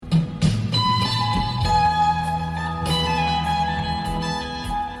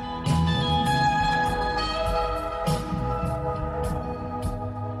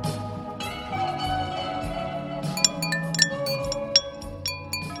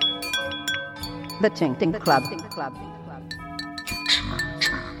The Ting Club.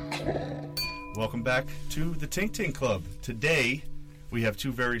 Welcome back to the Ting Club. Today, we have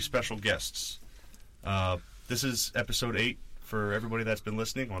two very special guests. This is episode 8 for everybody that's been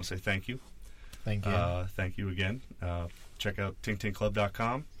listening. I want to say thank you. Thank you. Thank you again. Check out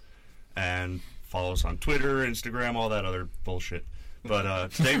tingtingclub.com and follow us on Twitter, Instagram, all that other bullshit. But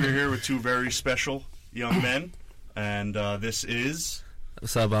today we're here with two very special young men, and this is...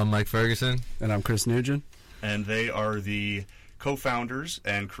 What's up, I'm Mike Ferguson. And I'm Chris Nguyen. And they are the co-founders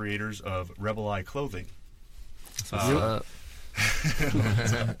and creators of Rebel Eye Clothing. What's up?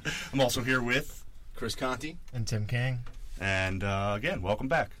 I'm also here with Chris Conti and Tim King. And again, welcome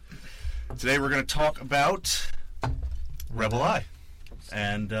back. Today we're going to talk about Rebel Eye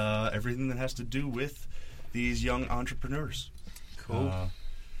and everything that has to do with these young entrepreneurs. Cool.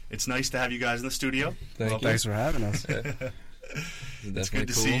 It's nice to have you guys in the studio. Thanks for having us. It's good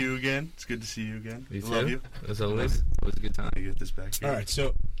to see you again. It's good to see you again. Me too. Love you. As always. It was a good time. Get this back here. All right,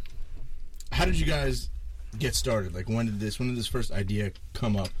 so how did you guys get started? Like, when did this first idea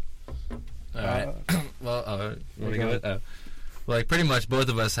come up? All right. Well, like pretty much both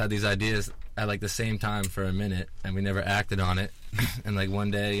of us had these ideas at like the same time for a minute, and we never acted on it. And like one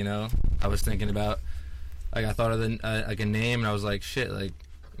day, you know, I was thinking about, like, I thought of like a name, and I was like, shit, like,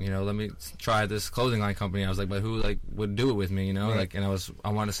 you know, let me try this clothing line company. I was like, but who like would do it with me, you know? Right. Like, and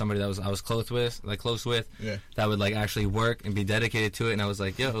I wanted somebody that I was close with, yeah, that would like actually work and be dedicated to it. And I was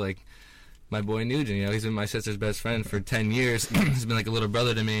like, yo, like, my boy Nguyen, you know, he's been my sister's best friend for 10 years. He's been like a little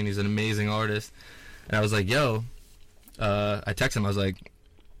brother to me, and he's an amazing artist. And I was like, yo, I texted him. I was like,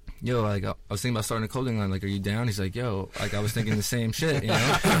 yo, like, I was thinking about starting a clothing line. Like, are you down? He's like, yo, like, I was thinking the same shit, you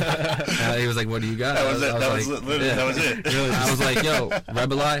know? He was like, what do you got? That was it. That was it. I was like, yo,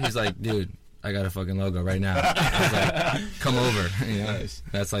 Rebel Eye? He's like, dude, I got a fucking logo right now. I was like, come over, you know? Nice.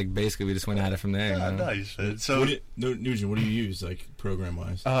 That's like, basically, we just went at it from there. Yeah, you know? Nice. So, Nugent, what do you use, like,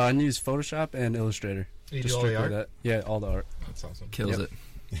 program-wise? I use Photoshop and Illustrator. You do all the art? That. Yeah, all the art. That's awesome. Kills it.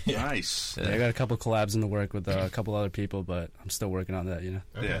 Nice. Yeah, I got a couple collabs in the work with a couple other people, but I'm still working on that, you know?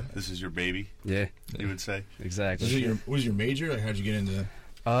 Okay. Yeah, this is your baby, Yeah, you would say. exactly. What was your major? Like, how'd you get into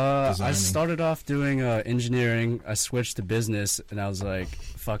I designing? started off doing engineering. I switched to business, and I was like,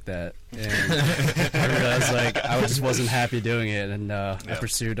 fuck that. And I realized, like, I just wasn't happy doing it, and I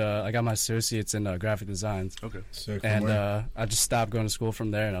pursued, I got my associates in graphic designs. Okay. So And I just stopped going to school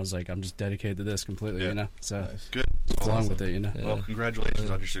from there, and I was like, I'm just dedicated to this completely, you know? So, nice. Good. along with it, you know? Yeah. Well, congratulations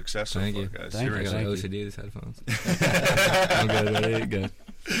on your success so Thank far, you. guys. Thank I you. got Thank OCD these headphones. I'm good, buddy. Good.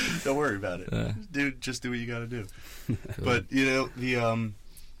 Don't worry about it. Dude, just do what you got to do. But, you know, the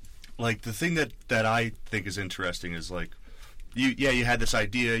like, the thing that I think is interesting is, like, you had this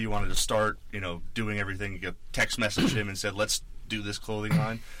idea, you wanted to start, you know, doing everything. You text messaged him and said, let's do this clothing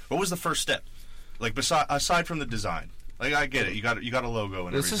line. What was the first step? Like, aside from the design? Like, I get it. You got a logo and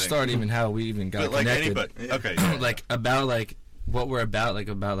everything. Let's just start even how we even got connected. Okay. Like, about, like, what we're about, like,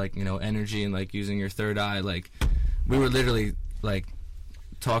 you know, energy and, like, using your third eye. Like, we were literally, like,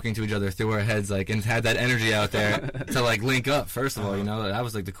 talking to each other through our heads, like, and had that energy out there to, like, link up, first of all, you know? That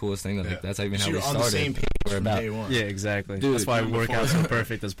was, like, the coolest thing. Like, that's even So how we you're started. on the same page we're from about. day one. Yeah, exactly. Dude, that's why we work out so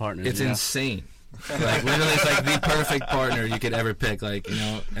perfect as partners. It's you know? insane. Like, literally, it's like the perfect partner you could ever pick. Like, you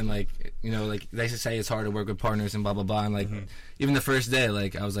know, and like, you know, like, they should say it's hard to work with partners and blah blah blah. And like, even the first day,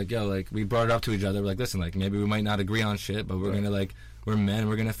 like, I was like, yo, like, we brought it up to each other. We're like, listen, like, maybe we might not agree on shit, but we're gonna, like, we're men,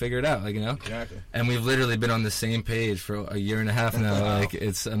 we're gonna figure it out. Like, you know. Exactly. And we've literally been on the same page for a year and a half now. Wow. Like,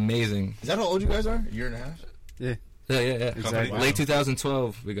 it's amazing. Is that how old you guys are? A year and a half? Yeah. Yeah. Exactly. Wow. Late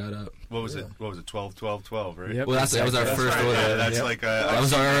 2012, we got up. What was it? 12/12/12, right? Yep. Well, that was our That's first right. order. Yeah, that's Yep. like That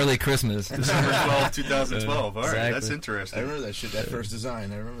was our early Christmas. December 12th, 2012. All right, Exactly. that's interesting. I remember that shit. That first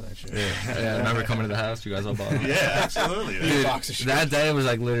design. I remember that shit. Yeah, I remember coming to the house. You guys all bought them. Yeah, absolutely. Dude, Box of shit. that day was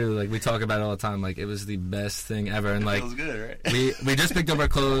like literally like we talk about it all the time. Like, it was the best thing ever. And like Feels good, right? we just picked up our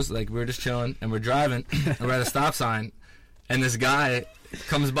clothes. Like, we were just chilling and we're driving. And we're at a stop sign, and this guy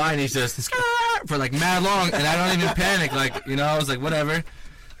comes by and he's just for like mad long, and I don't even panic. Like, you know, I was like, whatever.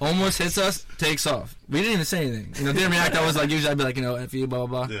 Almost hits us, takes off. We didn't even say anything. You know, didn't react. I was like, usually I'd be like, you know, F you, blah,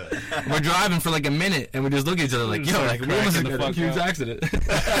 blah, blah. Yeah. We're driving for like a minute, and we just look at each other like, yo, like, we almost had a huge accident.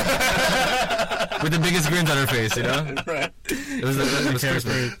 With the biggest grins on our face, you know? Right. It was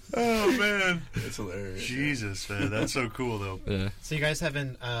Christmas. Oh, man. It's hilarious. Jesus, man. That's so cool, though. Yeah. So you guys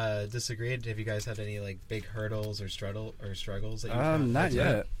haven't disagreed? Have you guys had any like big hurdles or struggles that you've Not had to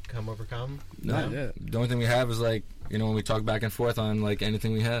yet. overcome? Not yet. The only thing we have is like, you know, when we talk back and forth on like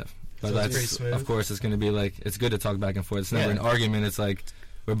anything we have. But So it's pretty that's, smooth? of course, it's going to be like, it's good to talk back and forth. It's never Yeah. an argument. It's like,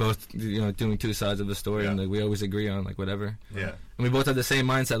 we're both, you know, doing two sides of the story, and like we always agree on like whatever. Yeah. And we both have the same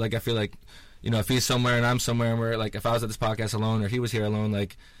mindset. Like, I feel like, if he's somewhere and I'm somewhere, and we're like, if I was at this podcast alone or he was here alone,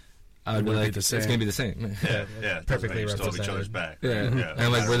 like, I would be like, it's gonna be the same. Yeah, perfectly still have each represented. other's back. Yeah.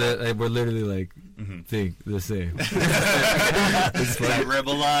 And like we're literally like think the same. It's that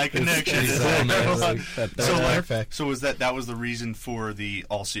rebel eye connection. Perfect. So was that was the reason for the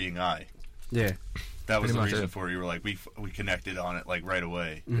all-seeing eye? Yeah. That was Pretty the much reason it. for it. You were like, we connected on it like right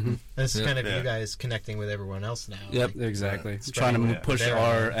away. This is kind of Yeah. you guys connecting with everyone else now. Yep. Like, Exactly. spreading Trying to it push there.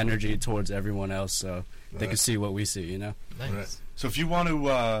 our energy towards everyone else so they Right. can see what we see, you know? nice. Right. So if you want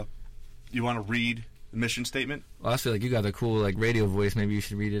to read the mission statement, Well, I feel like you got a cool like radio voice. Maybe you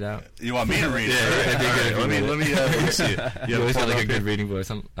should read it out. you want me to read it? Yeah, All right. that'd be good if All you right. read Let me see it. You always got pull it like a up good here. reading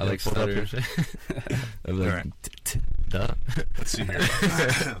voice. I like pull it up stutter. I'm like, Alright. duh. Let's see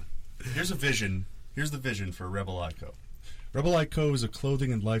here. Here's a vision. Here's the vision for Rebel Eye Co. Rebel Eye Co. is a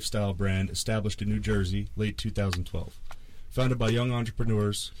clothing and lifestyle brand established in New Jersey, late 2012. Founded by young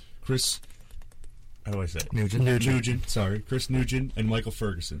entrepreneurs Chris Nugent, Chris Nugent and Michael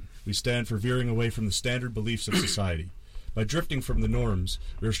Ferguson. We stand for veering away from the standard beliefs of society. By drifting from the norms,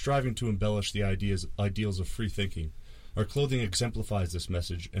 we are striving to embellish the ideals of free thinking. Our clothing exemplifies this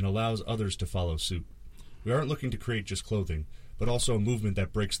message and allows others to follow suit. We aren't looking to create just clothing, but also a movement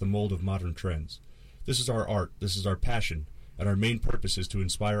that breaks the mold of modern trends. This is our art, this is our passion, and our main purpose is to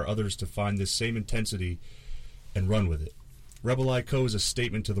inspire others to find this same intensity and run with it. Rebel Eye Co. is a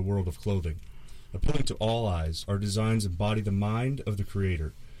statement to the world of clothing. Appealing to all eyes, our designs embody the mind of the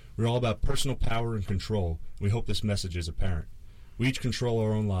creator. We're all about personal power and control. We hope this message is apparent. We each control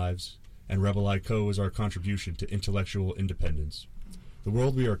our own lives, and Rebel Eye Co. is our contribution to intellectual independence. The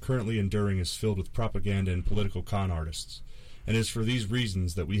world we are currently enduring is filled with propaganda and political con artists, and it is for these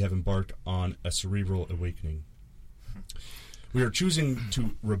reasons that we have embarked on a cerebral awakening. We are choosing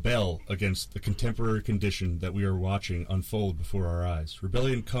to rebel against the contemporary condition that we are watching unfold before our eyes.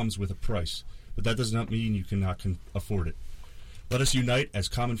 Rebellion comes with a price, but that does not mean you cannot afford it. Let us unite as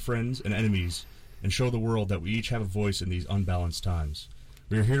common friends and enemies and show the world that we each have a voice in these unbalanced times.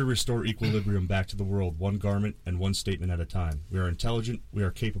 We are here to restore equilibrium back to the world, one garment and one statement at a time. We are intelligent, we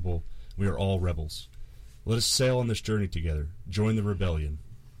are capable, we are all rebels. Let us sail on this journey together. Join the rebellion.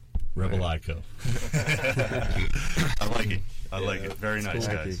 Rebel Eye Co. I like it. I like it. Very nice,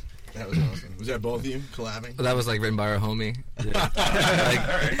 cool. guys. That was awesome. Was that both of you collabing? That was like written by our homie.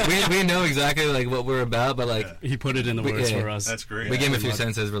 Like we know exactly like what we're about, but like He put it in the words for us. That's great. we gave him a few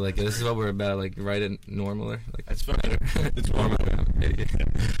sentences. We're like, this is what we're about. Like write it normal. Like That's fine. it's normal.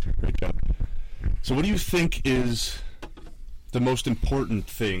 Great job. So what do you think is the most important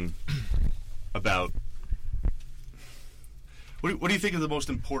thing about... What do you think is the most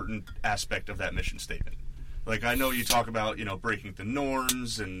important aspect of that mission statement? Like, I know you talk about, breaking the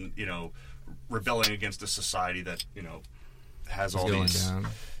norms and, rebelling against a society that, has all Going these... down.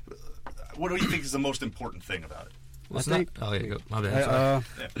 What do you think is the most important thing about it? Well, it's I think- not. Oh yeah, go. My bad. Sorry.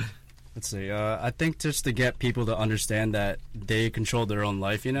 Yeah. Let's see. I think just to get people to understand that they control their own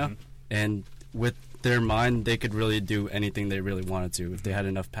life, and with their mind, they could really do anything they really wanted to if they had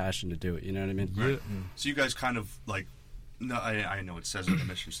enough passion to do it. You know what I mean? Right. So you guys kind of like... No, I know it says in the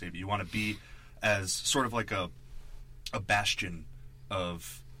mission statement. You want to be as sort of like a bastion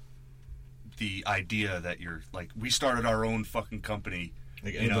of the idea that you're like, we started our own fucking company.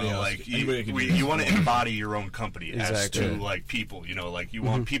 Like anybody else. Like Anybody could do you that. want to embody your own company as Exactly. to like people. Like you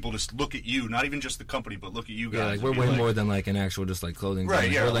want people to look at you, not even just the company, but look at you guys. Yeah, like and we're be way like, more than like an actual just like clothing Right,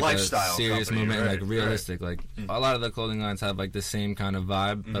 line. yeah, We're a like lifestyle a serious company, movement right, and like realistic. Like Mm. a lot of the clothing lines have like the same kind of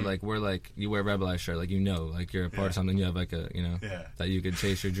vibe, but like we're like you wear a Rebel Eye shirt, like like you're a part of something. You have like a Yeah. that you could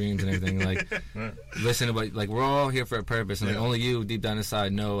chase your dreams and everything. Like Right. listen to what like we're all here for a purpose, and like Yeah. only you deep down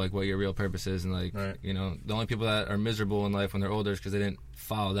inside know like what your real purpose is, and like Right. the only people that are miserable in life when they're older is because they didn't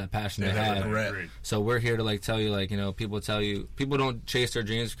follow that passion they had. Right. Agreed. So we're here to like tell you like people tell you people don't chase their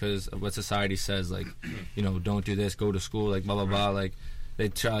dreams because of what society says, like don't do this, go to school, like blah blah blah, like they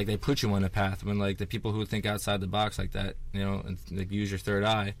try like they put you on a path when like the people who think outside the box like that and like use your third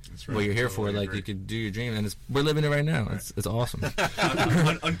eye, right. what you're here for, Totally like agree. you could do your dream, and we're living it right now. It's awesome.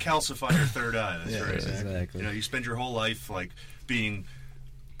 Uncalcify your third eye. That's Yeah, right. exactly. You spend your whole life like being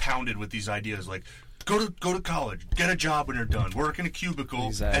pounded with these ideas, like go to college, get a job when you're done, work in a cubicle,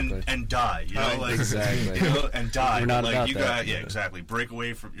 Exactly. and die. Exactly. And die. We're not like about you that. got exactly. Break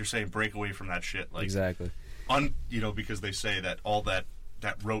away from. You're saying break away from that shit. Like Exactly. because they say that all that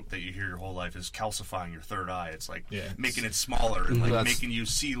rote that you hear your whole life is calcifying your third eye. It's like making it smaller and like That's- making you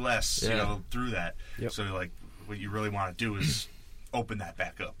see less, Yeah. through that. Yep. So like what you really want to do is open that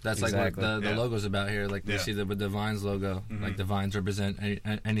back up. That's Exactly. like what the logo's about here. Like you see with the Vines logo, like the vines represent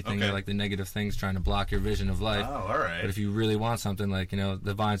anything like the negative things trying to block your vision of life. Oh, all right. But if you really want something, like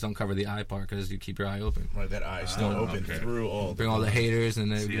the vines don't cover the eye part because you keep your eye open. Right, that eye is still open through all. Bring all the haters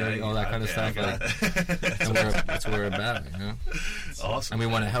and all that kind of stuff. That's what we're about, Awesome. And we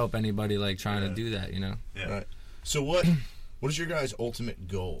want to help anybody like trying to do that, Yeah. Right. So what is your guys' ultimate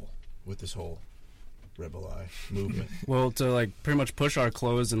goal with this whole Rebel Eye movement? Well, to like pretty much push our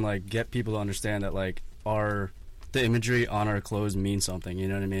clothes and like get people to understand that like the imagery on our clothes means something. You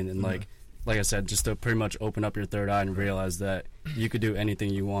know what I mean? And like I said, just to pretty much open up your third eye and realize that you could do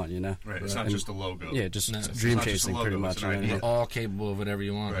anything you want. Right. It's not just a logo. Yeah, just It's dream not just a chasing, logo, pretty it's much. an idea. We're all capable of whatever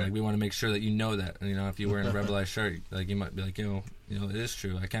you want. Right. Like we want to make sure that you know that. If you're wearing a Rebel Eye shirt, like you might be like, it is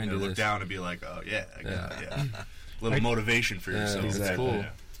true. I can do Look this. down and be like, oh yeah, I got it. Yeah. Little motivation for yourself. It's Exactly. cool. Yeah.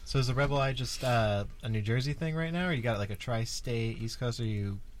 So is the Rebel Eye just a New Jersey thing right now, or you got like a tri-state, East Coast, or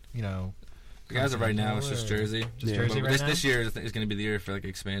you know? As of right now, it's just Jersey. Just Yeah. Jersey But right now. this year is going to be the year for like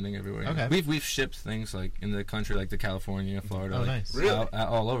expanding everywhere. Okay. We've shipped things like in the country, like to California, Florida, Oh, like, nice. Really?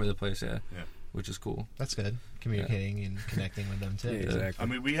 all over the place. Yeah. Yeah. Which is cool. That's good. Communicating and connecting with them too. Yeah, exactly. I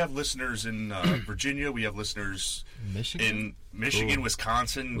mean, we have listeners in Virginia. We have listeners Michigan. in Michigan, Cool.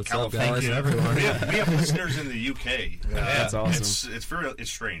 Wisconsin, What's up, California. guys? Thank you, everyone. we have listeners in the UK. That's awesome.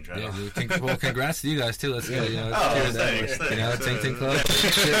 It's strange. I Yeah, don't dude. Well, congrats to you guys too. Let's go. Oh, cheers. thanks, thanks. Ting Ting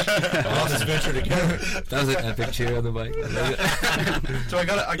Club. Awesome venture together. That was an epic cheer on the bike. So I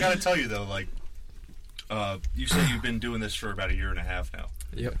gotta tell you though, like, you say you've been doing this for about a year and a half now.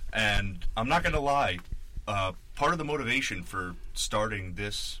 Yep. And I'm not gonna lie, part of the motivation for starting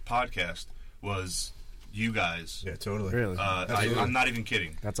this podcast was you guys. Yeah, totally. Really? I'm not even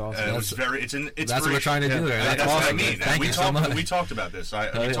kidding. That's awesome. It was very. That's what we're trying to do. Right? That's what I Awesome. mean. Thank we you talked. so much. We talked about this. We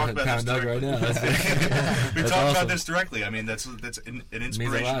Yeah, talked about this Doug directly. right now. That's we That's talked awesome. about this directly. I mean, that's an It means a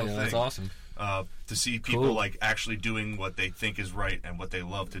inspirational lot. thing. That's awesome. To see people Cool. like actually doing what they think is right and what they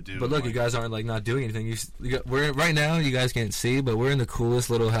love to do. But look, like, you guys aren't like not doing anything. We're right now. You guys can't see, but we're in the coolest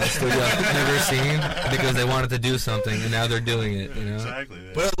little house studio I've ever seen because they wanted to do something and now they're doing it. Exactly.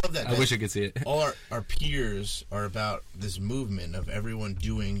 Yeah. But I love that. I wish you could see it. All our peers are about this movement of everyone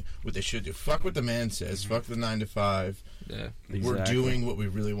doing what they should do. Fuck what the man says. Fuck the 9 to 5. Yeah. We're Exactly. doing what we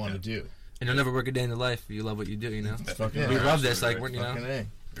really want to do. And you'll never work a day in the life if you love what you do. It's fucking We right. love this. Like Absolutely we're Fucking A.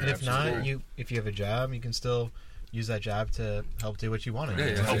 And if not, if you have a job, you can still use that job to help do what you want to do.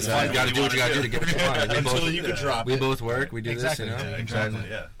 Yeah. Exactly. You got to do what you got to do to get what you want. We Until both, you can drop we it. both work. We do Exactly. this. Yeah, exactly.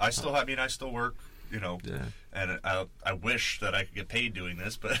 Yeah. I still work. Yeah. And I wish that I could get paid doing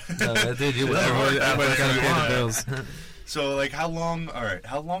this, but No, dude, you Everybody Everybody's got to you pay want. the bills. So like, how long? All right,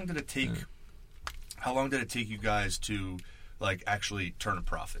 how long did it take? How long did it take you guys to like actually turn a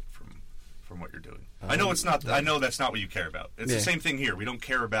profit from what you're doing? I know it's not. I know that's not what you care about. It's Yeah. the same thing here. We don't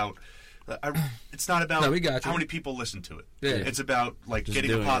care about. It's not about No, we got you. how many people listen to it. Yeah. It's about like Just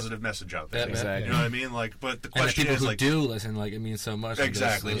getting a doing positive message out there. Yeah, Exactly. You know what I mean? Like, but the And the question people is who like, do listen, like it means so much. like,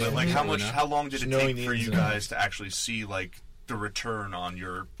 exactly. this- But like, how much? you know? How long did it Knowing take the for ins you and guys to actually see like the return on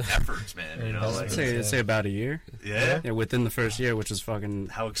your efforts, man? You know, like, I'd say about a year. yeah. Yeah, within the first year, which was fucking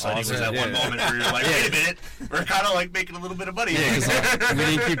How exciting awesome. was that one Yeah. moment where you're like, wait a minute, we're kind of like making a little bit of money. Yeah, because we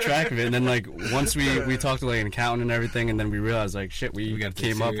didn't keep track of it, and then like once we talked to like an accountant and everything, and then we realized like shit, we gotta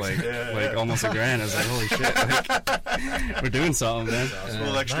take came up serious. like Yeah. almost $1,000. I was like, holy shit, like, we're doing something, man. A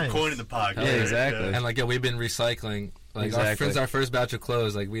little extra Nice. coin in the pocket. Yeah, right? exactly. And like, yeah, we've been recycling. Like Exactly. since our first batch of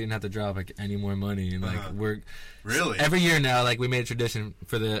clothes, like we didn't have to drop like any more money, and like we're Really? every year now. Like we made a tradition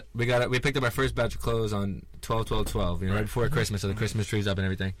for we picked up our first batch of clothes on 12/12/12, right before Christmas, so the Christmas tree's up and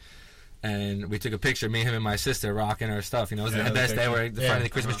everything. And we took a picture, me, him, and my sister rocking our stuff. You know, it was Yeah, the best day. picture. We're at the front of the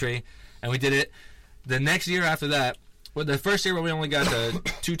Christmas tree, and we did it. The next year after that. Well, the first year we only got the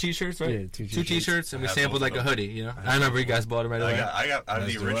 2 T-shirts, right? Yeah, two Two T-shirts, and we I have sampled both like of a them. hoodie. You know, I remember you guys bought them right away. I got That's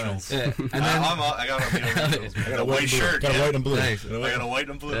the the originals. Yeah, and then I got the originals. I got The a white white and blue. shirt. Got a yeah. white and blue. Nice. I got a white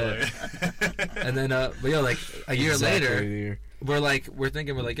and blue. Yeah. and then but yeah, like a year Exactly later, the year. we're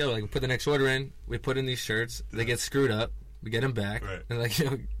thinking yo, like we put the next order in, we put in these shirts, they get screwed up, we get them back, Right. and like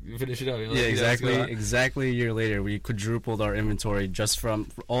you finish it up. Yeah, exactly a year later, we quadrupled our inventory just from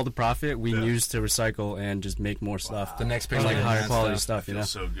all the profit we used to recycle and just make more stuff. The next And, picture, like and higher that quality stuff. stuff, you know. Feels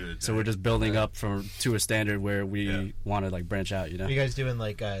so good. So we're just building up to a standard where we want to like branch out, you know. Are you guys doing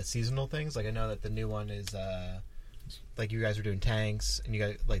like seasonal things? Like I know that the new one is like you guys were doing tanks, and you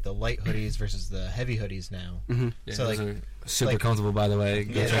got like the light hoodies versus the heavy hoodies now. Mm-hmm. Yeah, So, those like- are super like- comfortable, by the way.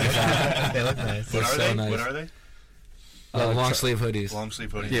 Go check it out. They look nice. What They're are so they? nice. What are they? Long sleeve hoodies. Long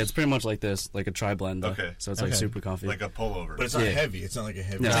sleeve hoodies. Yeah, it's pretty much like this, like a tri-blend. Okay. So it's like Okay. super comfy. like a pullover. But it's not Yeah. heavy. It's not like a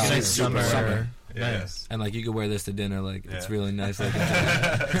heavy. No, Like a it's nice super summer. summer. Nice. And like you could wear this to dinner. Like it's really nice. Like,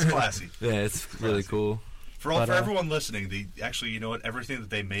 it's classy. Yeah, it's really cool. For everyone listening, you know what? Everything that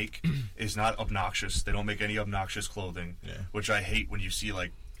they make is not obnoxious. They don't make any obnoxious clothing, which I hate when you see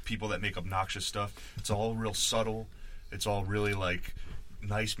like people that make obnoxious stuff. It's all real subtle. It's all really like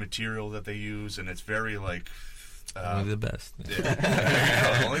nice material that they use, and it's very like only the best.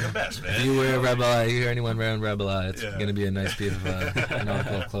 Yeah. Only the best, man. If you wear Rebel Eye, you hear anyone wearing Rebel Eye, it's gonna be a nice piece of an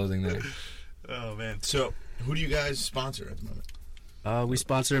article of clothing there. Oh man! So, who do you guys sponsor at the moment? We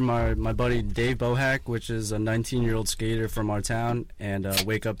sponsor my buddy Dave Bohack, which is a 19-year-old skater from our town, and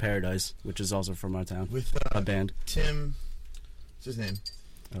Wake Up Paradise, which is also from our town. With a band. Tim, what's his name?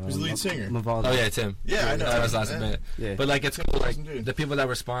 Who's the lead singer? Mavalda. Oh yeah, Tim. Yeah, I know. That was last bit. Yeah. But like it's cool, like the people that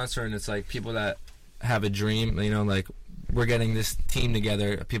we're sponsoring, it's like people that have a dream. You know, like we're getting this team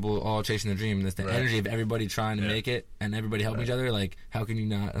together, people all chasing the dream. There's the energy of everybody trying to make it, and everybody helping each other. Like, how can you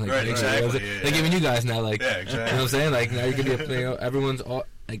not? Like, Exactly. They're giving you guys now, like, exactly. You know what I'm saying? Like, now you can be, everyone's all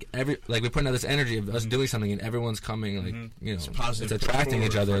like we're putting out this energy of us doing something, and everyone's coming, like, you know, it's attracting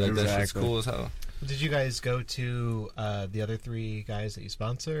each other. Like, that's cool as hell. Did you guys go to the other three guys that you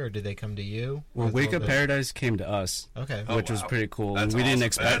sponsor, or did they come to you? Well, Wake Up Paradise came to us, which was pretty cool. That's we didn't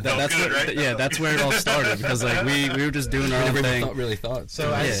expect that. That's good, right? That's where it all started because like we were just doing our own thing. Really thought.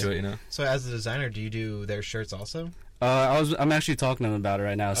 So you know. So as a designer, do you do their shirts also? I'm actually talking to them about it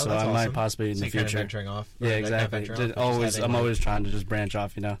right now, so I might possibly in the future. Kind of venturing off. Yeah, exactly. I'm always trying to just branch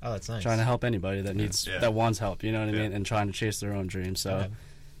off, you know. Oh, that's nice. Trying to help anybody that needs that wants help, you know what I mean, and trying to chase their own dreams. So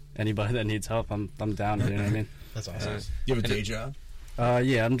anybody that needs help, I'm down. You know what I mean? That's awesome. You have a day job?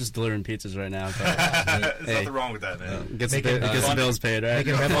 Yeah, I'm just delivering pizzas right now. But, there's nothing wrong with that, man. Gets the bills paid, right?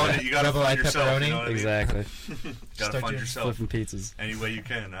 You gotta fund yourself. Pepperoni. You know what I mean? Exactly. Gotta fund yourself. Flipping pizzas Any way you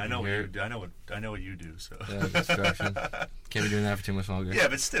can. I know what you do. I know what you do. So. Yeah, construction. Can't be doing that for too much longer. Yeah,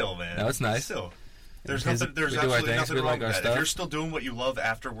 but still, man. No, it's nice. Still. There's absolutely nothing wrong with that. Stuff. If you're still doing what you love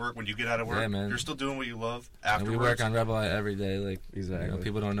after work, when you get out of work, man. you're still doing what you love after we work on Rebel Eye every day. Like, exactly. You know,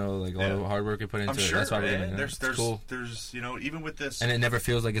 people don't know like all the hard work we put into it. That's why we're doing it. There's cool. There's you know, even with this, and it never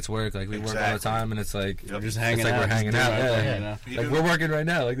feels like it's work. Like we work all the time, and it's like we're just hanging out. We're hanging out. Yeah. Like we're working right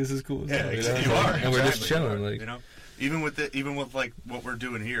now. Like this is cool. Yeah, you know? You are. And we're just chilling. Like you know. Even with like what we're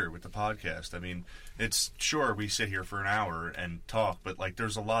doing here with the podcast, I mean, it's sure we sit here for an hour and talk, but like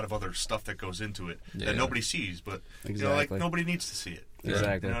there's a lot of other stuff that goes into it that nobody sees, but you know, like nobody needs to see it.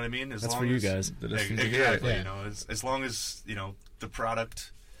 Exactly. You know what I mean? That's for you guys. Exactly. You know, as long as you know the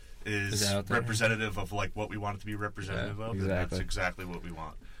product is representative of like what we want it to be representative of, then that's exactly what we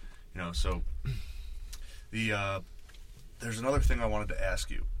want. You know, so there's another thing I wanted to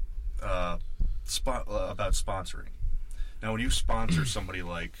ask you. About sponsoring. Now, when you sponsor somebody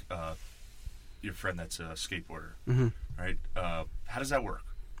like your friend that's a skateboarder, right? How does that work?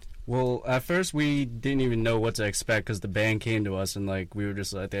 Well, at first we didn't even know what to expect because the band came to us and like we were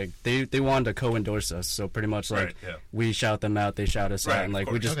just like they wanted to co-endorse us, so pretty much like we shout them out, they shout us out, and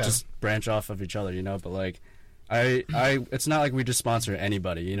like we just branch off of each other, you know. But like I it's not like we just sponsor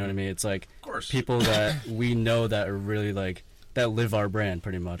anybody, you know what I mean? It's like people that we know that are really like. That live our brand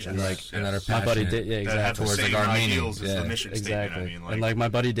pretty much, and like and that are my buddy passionate. Dave, exactly. Towards like our ideals is the mission exactly. statement. I mean, like, and like my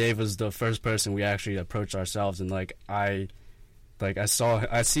buddy Dave was the first person we actually approached ourselves, and like I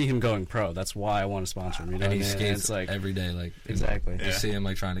see him going pro. That's why I want to sponsor him. You know, and he skates it's like every day, like exactly. You see him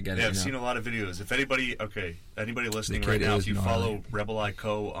like trying to get it. I've seen a lot of videos. If anybody listening right now, if you follow Rebel Eye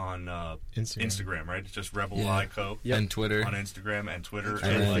Co on Instagram, right? It's just Rebel Eye Co. And Twitter on Instagram and Twitter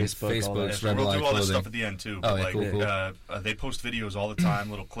and like Facebook's Rebel Eye. We'll do all this Clothing. stuff at the end too. Oh, but cool. They post videos all the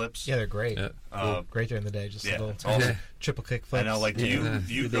time, little clips. Yeah, they're great. Great during the day, just a little triple kick flips. I know, like, do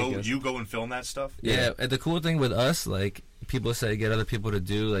you go and film that stuff? Yeah, the cool thing with us, like, people say get other people to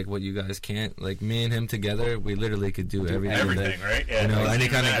do like what you guys can't. Like me and him together, we literally could do everything. Right? Yeah, you know, any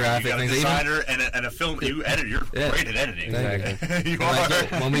kind of graphic things. You got a designer and a film. You edit. You're great at editing. Exactly. You are.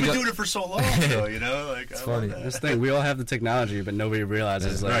 You've been doing it for so long, though. You know, like it's funny. This thing, we all have the technology, but nobody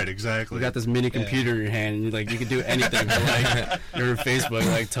realizes. Like, right, exactly. You got this mini computer in your hand, and you can do anything. But, like you're on Facebook,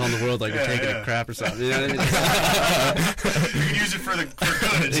 like telling the world like you're taking a crap or something. You know what I mean? You can use it for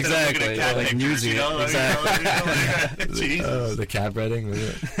good. Exactly. Like using it. Exactly. The cat breading.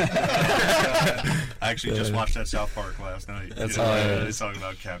 I actually just watched that South Park last night. That's all they're talking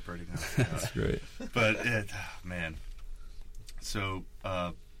about cat breeding. That's great. But man, so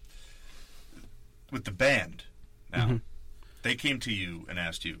with the band now, they came to you and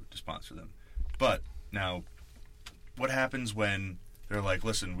asked you to sponsor them. But now, what happens when they're like,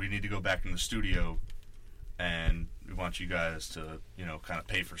 "Listen, we need to go back in the studio, and we want you guys to, you know, kind of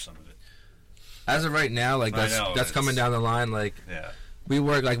pay for some of it." As of right now, like that's coming down the line. Like we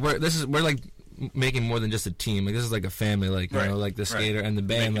work like we're making more than just a team. Like this is like a family. Like you know, like the skater and the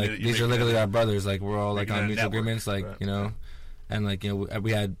band. Like these are literally our brothers. Like we're all like on mutual agreements. Like you know, and like you know,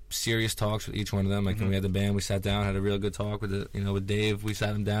 we had serious talks with each one of them. Like when we had the band, we sat down, had a real good talk with with Dave. We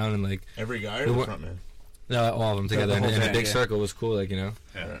sat him down and like every guy or the front man. No, all of them together in a big circle was cool. Like you know.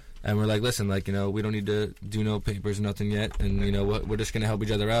 Yeah. And we're like, listen, like, you know, we don't need to do no papers, nothing yet. And, you know, we're just going to help each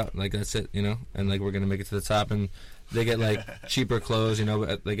other out. Like, that's it, you know. And, like, we're going to make it to the top. And they get, like, cheaper clothes, you know.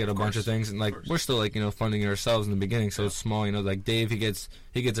 They get a bunch of things. And, like, we're still, like, you know, funding it ourselves in the beginning. So it's small, you know. Like, Dave, he gets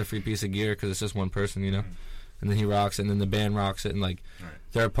a free piece of gear because it's just one person, you know. And then he rocks it. And then the band rocks it. And, like,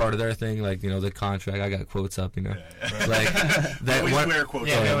 they're a part of their thing. Like, you know, the contract. I got quotes up, you know. Like, that always wear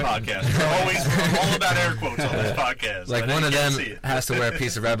quotes on the podcast. We're all about air quotes on this podcast. Like, one of them has to wear a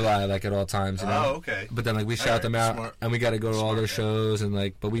piece of Rebel Eye, like, at all times, you know. Oh, okay. But then, like, we shout them out, and we got to go to all their shows, and,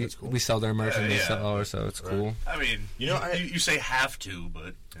 like, but we sell their merch and they sell ours, so it's cool. I mean, you know, you say have to,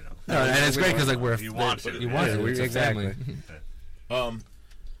 but, you know. No, and it's great because, like, you want to. You want to. It's exactly. a family.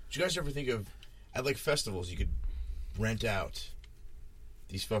 Do you guys ever think of, at, like, festivals, you could rent out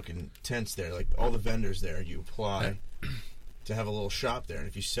these fucking tents there, like all the vendors there, you apply to have a little shop there, and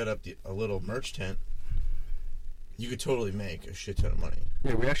if you set up a little merch tent, you could totally make a shit ton of money.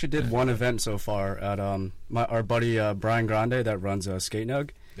 Yeah, we actually did one event so far at our buddy Brian Grande that runs Skate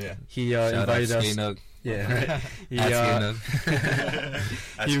Nug. Yeah, he invited us. Nug. Yeah, right.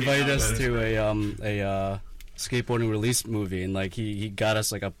 He invited us to a skateboarding release movie, and like he got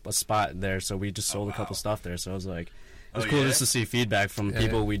us like a spot there, so we just sold a couple stuff there. So it was like. It was cool just to see feedback from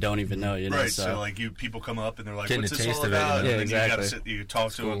people we don't even know, you know. Right, so like people come up and they're like, getting "What's this taste all of it, about?" Yeah, and exactly. then you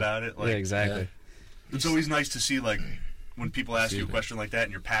talk to them about it. Like, yeah, exactly. It's always nice to see like when people ask you a question like that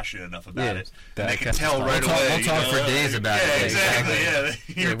and you're passionate enough about it. And they can tell right away. We'll talk for days about it. Yeah,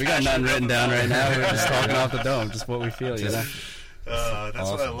 exactly. Yeah, we got nothing written down right now. We're just talking off the dome, just what we feel, you know. That's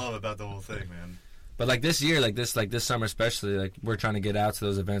awesome. What I love about the whole thing, man. But like this year, like this summer especially, like we're trying to get out to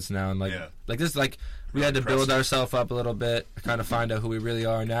those events now, and like this, like we had to build ourselves up a little bit, kind of find out who we really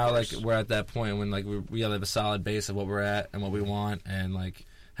are. Now, like we're at that point when like we have a solid base of what we're at and what we want, and like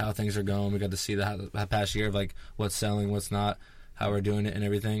how things are going. We got to see the past year of like what's selling, what's not, how we're doing it, and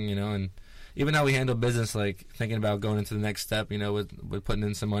everything, you know, and even how we handle business, like thinking about going into the next step, you know, with putting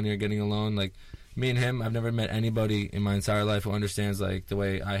in some money or getting a loan, like. Me and him, I've never met anybody in my entire life who understands like the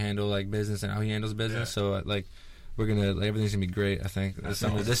way I handle like business and how he handles business. So like we're gonna everything's gonna be great. I think this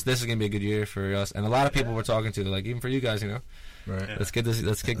summer. Awesome. This is gonna be a good year for us and a lot of people we're talking to, like even for you guys, you know. Right. Let's kick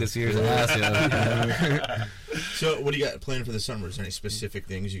this year's ass. You know? So, what do you got planned for the summer? Is there any specific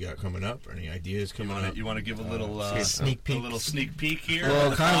things you got coming up, or any ideas coming up? You want to give a little sneak peek? A little sneak peek here.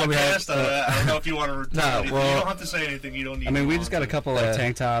 Well, kind of what we have. I don't know if you want to. No, well, you don't have to say anything. You don't need. I mean, we just got a couple like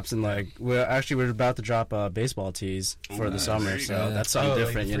tank tops and like we're about to drop baseball tees for the summer, so that's something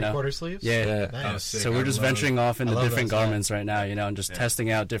different, like you know. Quarter sleeves. Yeah. Nice. So we're just venturing off into different garments right now, you know, and just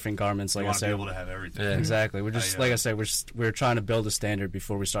testing out different garments. Like I said, be able to have everything. Yeah, exactly. We're just like I said, we're trying to build a standard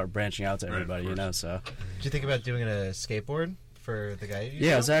before we start branching out to everybody, you know. So, did you think about doing a skateboard for the guy?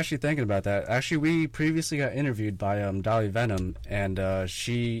 Yeah, I was actually thinking about that. Actually, we previously got interviewed by Dolly Venom, and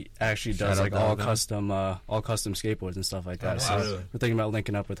she actually does like all custom skateboards and stuff like that. So we're thinking about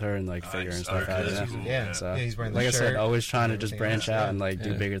linking up with her and like figuring stuff out. Yeah, so he's wearing the like shirt, I said, always trying to just branch out and like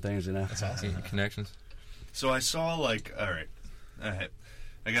do bigger things, you know. That's awesome. Connections. So I saw like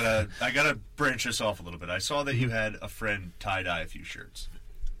I gotta branch this off a little bit. I saw that you had a friend tie-dye a few shirts.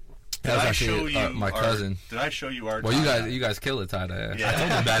 That was actually my cousin. Did I show you our? Well, you guys kill the tie dye. Yeah. I told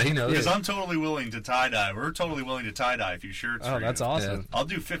him about it. He knows. Because I'm totally willing to tie dye. We're totally willing to tie dye a few shirts. Oh, that's awesome. I'll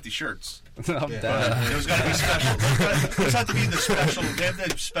do 50 shirts. I'm down. There's got to be special. There's got to be the special. They have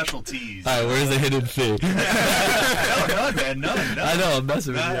the special tees. All right, where's the hidden fee? None, man. None. I know. I'm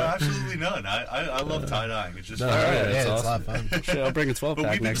messing with you. Absolutely none. I love tie dyeing. It's just it's a lot of fun. Sure, I'll bring a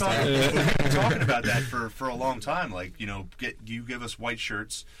 12-pack next time. We've been talking about that for a long time. Like, you know, you give us white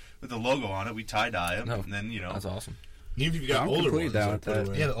shirts with the logo on it, we tie-dye them, and then, you know. That's awesome. Even if you got older ones. Down with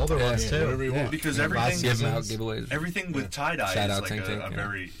that. Yeah, the older ones, too. Whatever you want. Because everything with tie-dye Shout is out like Tink Tink, a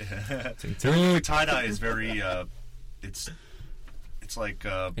very... Tink everything with tie-dye is very... It's like...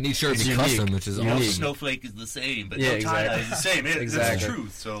 and each shirt is custom, which is awesome. Snowflake is the same, but yeah, no tie-dye is the same. It's the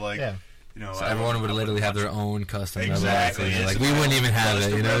truth. So, like... Yeah. You know, so everyone would literally have their own custom. Exactly. Like we wouldn't even have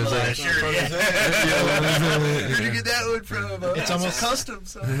it. You know, where'd you get that one from? It's almost custom.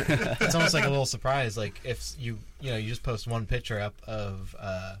 So. It's almost like a little surprise. Like if you just post one picture up of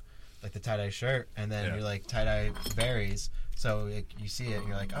like the tie dye shirt, and then you're like tie dye varies. So like, you see it, and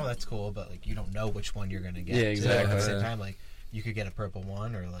you're like, oh, that's cool, but like you don't know which one you're gonna get. Yeah, exactly. At the same time, like. You could get a purple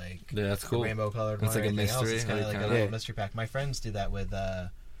one or like that's cool. A rainbow colored one. It's like a mystery. It's kind of like a little mystery pack. My friends do that with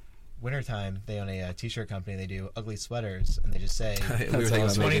wintertime, they own a t-shirt company. They do ugly sweaters, and they just say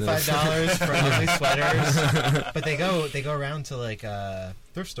 $25 for ugly sweaters. But they go around to like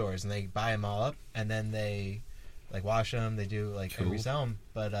thrift stores and they buy them all up, and then they like wash them. They do like and resell them,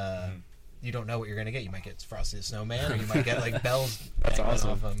 but you don't know what you're gonna get. You might get Frosty the Snowman, or you might get like bells. That's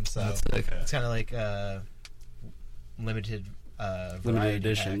awesome. Off them. So it's kind of like limited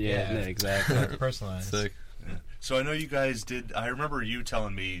edition. Yeah, exactly. Personalized. Sick. Yeah. So I know you guys did. I remember you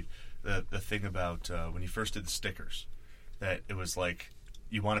telling me the thing about when you first did the stickers, that it was like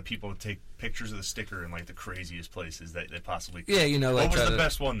you wanted people to take pictures of the sticker in like the craziest places that they possibly could. Yeah, you know, like what was the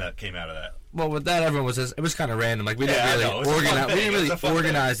best one that came out of that? Well, with that, everyone was just, it was kind of random. Like we didn't really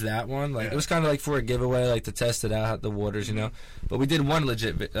organize that one. Like it was kind of like for a giveaway, like to test it out the waters, you know. But we did one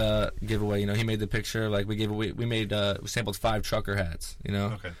legit giveaway. You know, he made the picture. Like we sampled 5 trucker hats. You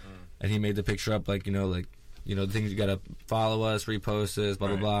know, and he made the picture up like the things you gotta follow us, repost us, blah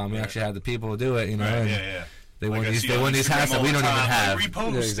blah blah. And we actually had the people do it. You know, They want these hats that we don't even have.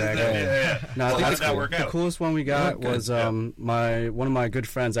 Exactly. No, the coolest one we got was one of my good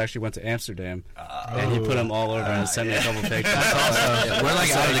friends actually went to Amsterdam, and he put them all over and sent me a couple pictures. That's awesome. We're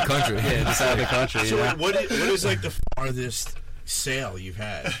like out of the country. Yeah, just out of the country. So what is like the farthest sale you've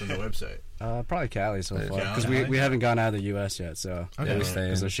had from the website? Probably Cali so far, because we haven't gone out of the U.S. yet, so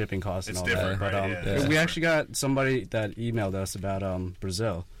because of shipping costs and all that. But we actually got somebody that emailed us about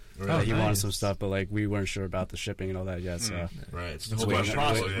Brazil. He wanted some stuff, but like we weren't sure about the shipping and all that yet. So it's the whole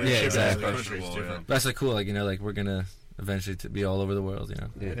process. Yeah, exactly. That's like cool. Like like we're gonna eventually be all over the world. You know,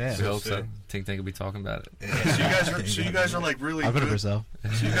 we hope so. Tink will be talking about it. So you guys are like really. I'll go to Brazil.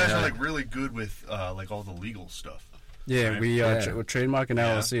 So you guys are like really good with like all the legal stuff. Yeah, right? We're trademarking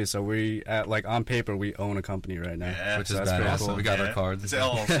LLC, so we like on paper we own a company right now, which is badass. Cool. We got our cards. It's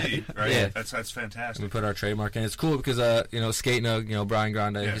LLC, right? That's fantastic. We put our trademark in. It's cool because Skate, Brian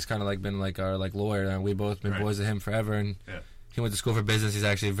Grande, he's kind of like been like our like lawyer, and we both been boys of him forever, and he went to school for business. He's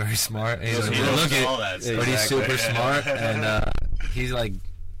actually very smart. He doesn't really look it, but he's super smart, and he's like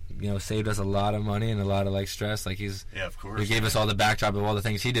saved us a lot of money and a lot of like stress. Like of course. He gave us all the backdrop of all the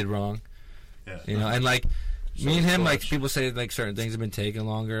things he did wrong. And like. Me and him, like, people say, like, certain things have been taking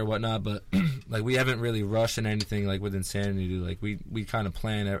longer or whatnot, but, like, we haven't really rushed in anything, like, with Insanity. Like, we kind of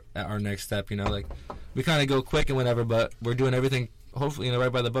plan our next step, like, we kind of go quick and whatever, but we're doing everything, hopefully,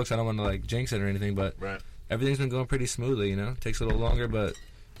 right by the books. I don't want to, like, jinx it or anything, but everything's been going pretty smoothly, It takes a little longer, but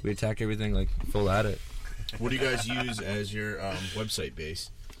we attack everything, like, full at it. What do you guys use as your website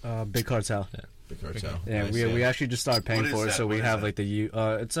base? Big Cartel. Big Cartel. Yeah, nice, we actually just started paying for it, so we have, like,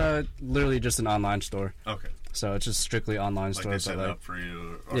 it's literally just an online store. Okay. So it's just strictly online store. They set it up for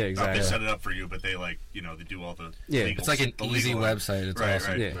you. Exactly. They set it up for you, but they they do all the legal, it's like an easy website. It's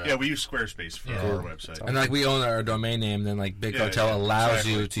awesome. Yeah, we use Squarespace for our website. And like we own our domain name, then like Big Cartel allows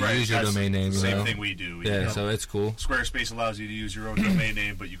you to use your domain name. Same thing we do. So it's cool. Squarespace allows you to use your own domain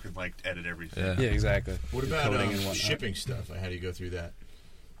name, but you can like edit everything. Yeah, exactly. What about shipping stuff? How do you go through that?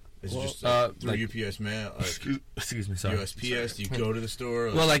 Is it just through UPS mail? Excuse me, sorry. USPS? Do you go to the store?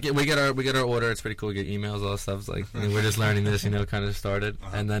 Well, like we get our order. It's pretty cool. We get emails, all that stuff. It's like we're just learning this, kind of started.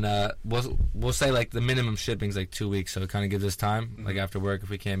 And then we'll say like the minimum shipping's like 2 weeks, so it kind of gives us time, like after work if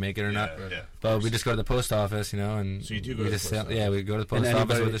we can't make it or not. Yeah. But we just go to the post office, and so you do go to the post office. we go to the post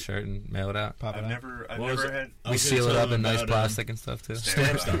office with a shirt and mail it out. I've never had. We seal it up in nice plastic and stuff too.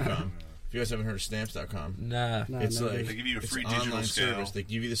 Stamps.com. If you guys haven't heard of Stamps.com, nah. It's like they give you a free digital online scale. service. They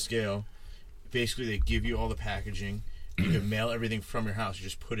give you the scale. Basically, they give you all the packaging. You can mail everything from your house. You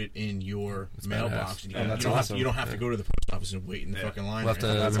just put it in your mailbox. And you don't have to go to the post office and wait in the fucking line. We'll have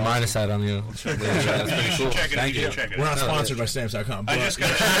to remind us that on you. That's pretty cool. Thank you. We're not sponsored by Stamps.com. I just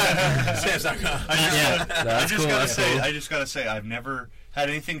got Stamps.com. I just gotta say, I've never had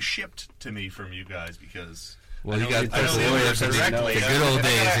anything shipped to me from you guys because. Well, you got the owners directly. The good old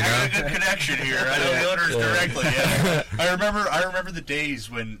days, I got a good connection here. I know the owners directly. Yeah. I remember the days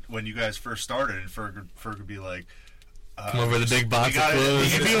when you guys first started, and Ferg would be like, "Come over the big box of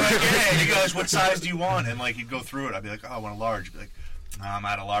clothes." He'd be like, "Hey, you guys, what size do you want?" And like he'd go through it. I'd be like, "Oh, I want a large." He'd be like, "No, I'm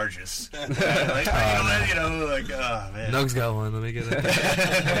out of larges." Man. Nug's got one. Let me get it.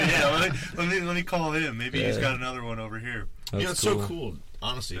 Let me call him. Maybe he's got another one over here. It's so cool.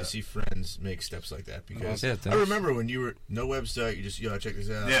 Honestly, to see friends make steps like that, because I remember when you were no website, you just check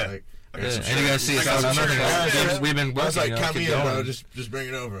this out. And you guys see us. We've been working. I was like, count me in, bro. Just bring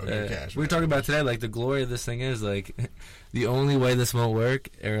it over. Okay, cash. We were talking about today, like the glory of this thing is like the only way this won't work,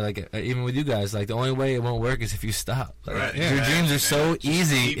 or like even with you guys, like the only way it won't work is if you stop. Like, your dreams are so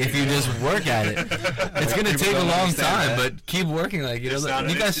easy if you just work at it. It's gonna take a long time, but keep working. Like you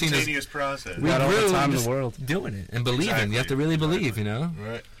guys seen this process. We got all the time in the world doing it and believing. You have to really believe.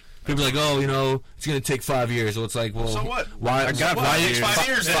 Right. People are like, oh, you know, it's gonna take 5 years. So it's like, well, so what? Why? I got 5 years. 5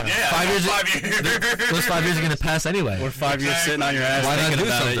 years. Yeah, 5 years. 5 years. Those 5 years are gonna pass anyway. Or 5 years sitting on your ass Why not thinking do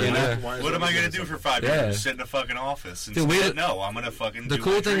about something? it, you know? Yeah. What am I gonna do for 5 years? Sit in a fucking office and say, no, I'm gonna fucking. The do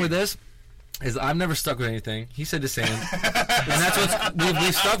cool my thing dream. with this is I've never stuck with anything. He said the same, and that's what's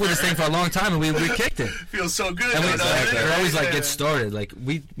we've stuck with this thing for a long time, and we kicked it. Feels so good. And we're always like get started. Like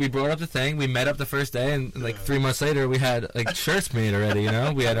we brought up the thing, we met up the first day, and like 3 months later we had like shirts made already. You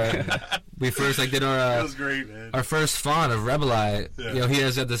know, we had we first like did our was great, man. Our first font of Rebel Eye. Yeah. You know, he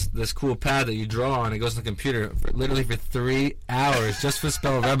has this cool pad that you draw on. It goes on the computer literally for 3 hours just for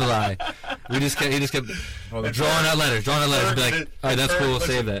spell Rebel Eye. He just kept drawing out letters. And be like, all right, that's cool. We'll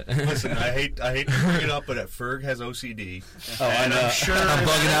save that. Listen, I hate to bring it up, but Ferg has OCD. Oh, and I'm sure I'm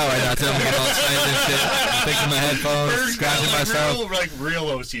bugging out right now. Too. I'm getting all excited and shit. I'm fixing my headphones, Ferg's scratching got myself. real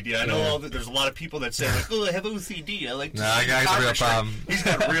OCD. I know there's a lot of people that say like, "Oh, I have OCD." I like. Nah, I got a real problem. He's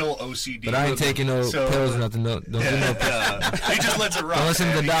got real OCD. But I ain't taking no pills or nothing. Don't do no pills. He just lets it rock. Don't listen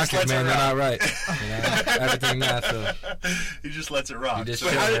to the He just doctors, lets man. it They're rock. not right. You know, everything natural. He just lets it rock. You just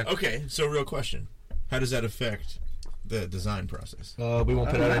But chill. okay, so real question: how does that affect the design process? We won't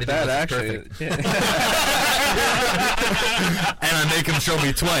put out anything That that's actually. perfect. And I make him show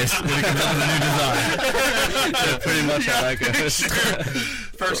me twice when he comes up with a new design. Yeah, pretty much how that goes.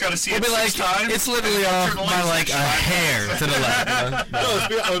 First, got to see We'll it be like, 6 times. it's literally off by like a hair to the left. No,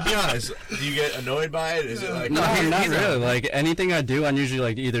 let's be honest. Do you get annoyed by it? Is it like No, not really. Like anything I do, I usually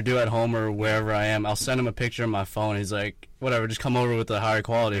like either do at home or wherever I am. I'll send him a picture on my phone. He's like, whatever, just come over with the higher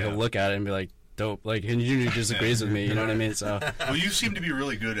quality. Yeah. He'll look at it and be like, dope. Like he usually disagrees with me. You know what I mean? So Well, you seem to be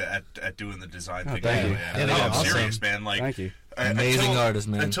really good at doing the design thing. thank you. anyway. Yeah, No, I'm awesome. serious, man. Like, thank you. Amazing artist,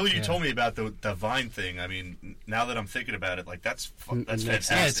 man. Until you told me about the Vine thing, I mean, now that I'm thinking about it, like that's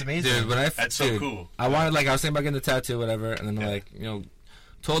fantastic. Yeah, it's amazing. Dude, when That's so cool. I wanted, like, I was thinking about getting the tattoo, whatever, and then, like, you know,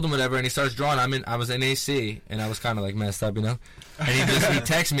 told him whatever, and he starts drawing. I was in AC, and I was kind of, like, messed up, you know? And he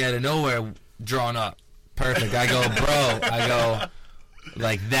texts me out of nowhere, drawn up. Perfect. I go,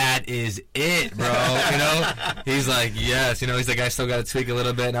 like, that is it, bro, you know? He's like, yes, you know, he's like, I still got to tweak a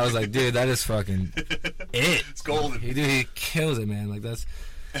little bit, and I was like, dude, that is fucking it. It's golden. He kills it, man. Like, that's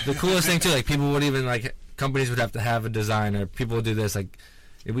the coolest thing, too. Like, people would even, like, companies would have to have a designer. People would do this, like,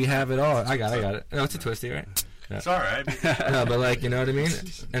 we have it all. I got it. No, it's a twisty, right? It's all right. No, but, like, you know what I mean?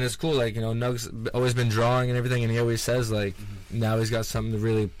 And it's cool, like, you know, Nug's always been drawing and everything, and he always says, like, now he's got something to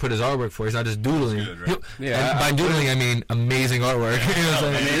really put his artwork for. He's not just doodling. That's good, right? Yeah, And by doodling, I mean amazing artwork. You know what I'm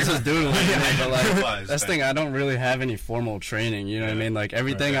I mean, saying? this is doodling, but like Realize that's the thing. I don't really have any formal training. You know what I mean? Like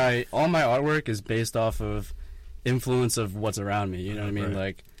everything all my artwork is based off of influence of what's around me. You know what I mean?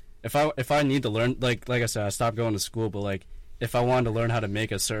 Like if I need to learn, like I said, I stopped going to school, but like if I wanted to learn how to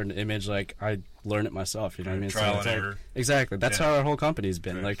make a certain image, like I learn it myself. You know what I mean? Trial it's and like, error. Exactly. That's how our whole company's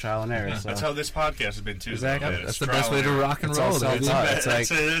been, Right. like trial and error. So. That's how this podcast has been too. Exactly. though. That's It's the trial best way and to error. rock and It's roll. also- though, it's dude. not- That's like-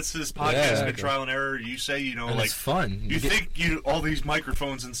 this podcast Yeah, has been exactly. trial and error. You say, you know, And like it's fun. you think all these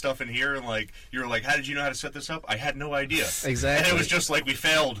microphones and stuff in here, and like you're like, how did you know how to set this up? I had no idea. Exactly. And it was just like we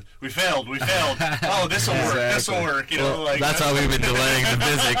failed. Oh, this will work. This will work. You know, Well, like that's why we've been delaying the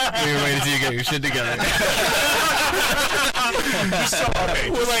visit. We were waiting until you get your shit together.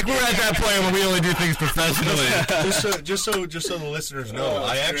 We're at that point where we only do things professionally. just so the listeners know,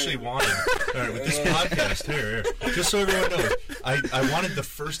 I actually wanted with this podcast here, just so everyone knows, I wanted the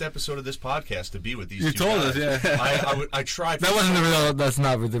first episode of this podcast to be with these. You two told guys. us, yeah. I tried. That wasn't the real. That's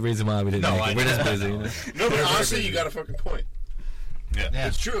not the reason why we didn't No, make I it. We're know. just busy. You know? No, but honestly, you got a fucking point. Yeah.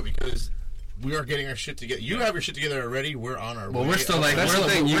 It's true because we are getting our shit together. You have your shit together already. We're on our way. Well, we're still like That's the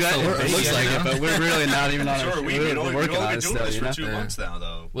thing. You guys, it looks like it, but we're really not even on our. Sure, we've We're only working on been it doing still. this You for know. 2 months now,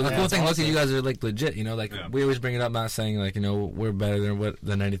 though. Well, the Yeah, cool it's thing, look, awesome. you guys are like legit. You know, like we always bring it up, not saying like we're better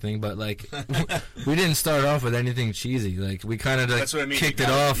than anything, but like we didn't start off with anything cheesy. Like we kind of like That's what I mean. kicked You it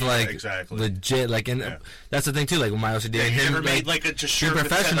gotta- off yeah, like exactly. legit. Like, and that's the thing too. Like with my OCD, Yeah, and you him, never made like a just shirt you're that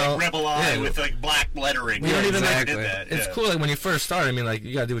said, professional. like Rebel Eye Yeah. with like black lettering. We don't even exactly. like Did that. It's yeah. cool. Like when you first start, I mean, like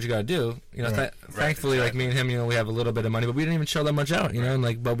you gotta do what you gotta do. You know, thankfully, like me and him, you know, we have a little bit of money, but we didn't even shell that much out. You know, and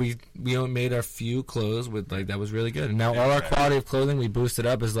like, but we made our few clothes with like that was really good. And now all our quality of clothing we boosted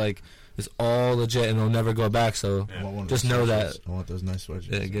up is like is all legit and it'll never go back. So I want one of just those know sweatshirts. that. I want those nice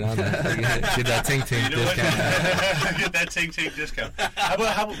sweatshirts. Yeah, get on that. Get that ting ting You know what? discount. Get that ting discount.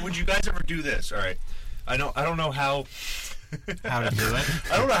 How would you guys ever do this? All right, I don't know how. How to do it?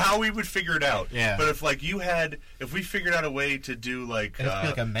 I don't know how we would figure it out. Yeah. But if we figured out a way to do like It'd be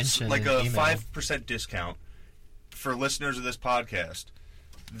like a mention like in a email. 5% discount for listeners of this podcast,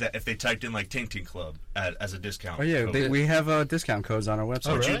 if they typed in like Tink Tink Club as a discount. Oh yeah, code. we have discount codes on our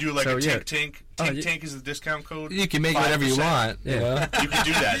website. Would you do like so, a yeah. Tink Tink? Tink is the discount code. You can make it whatever you 5%. want. You know? You can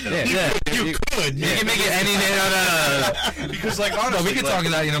do that. Though. You could. You can make it any name. Because like honestly, we can talk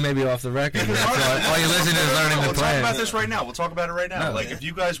about maybe off the record. All you're listening is learning the We'll plan. talk about this right now. We'll talk about it right now. No, if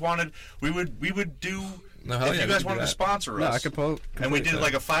you guys wanted, we would do. If you guys wanted to sponsor us, I could and we did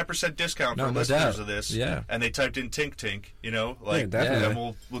like a 5% discount for listeners of this, and they typed in Tink Tink,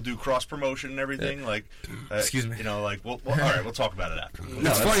 then we'll do cross promotion and everything. Like, excuse me, all right, we'll talk about it after.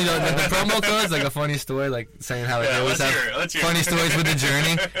 It's funny though. The promo code's like a funny story, like saying how it was funny stories with the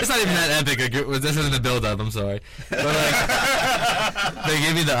journey. It's not even that epic. This isn't a build up. I'm sorry, but like they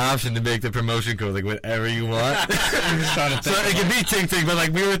give you the option to make the promotion code like whatever you want. So it can be Tink Tink, but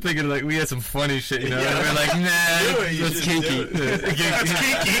like we were thinking like we had some funny shit, We're like, nah, it's kinky. That's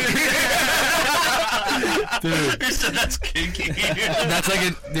kinky. Dude. He said that's kinky. That's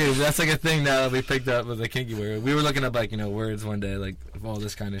like a thing now that we picked up with the kinky word. We were looking up like, words one day, like all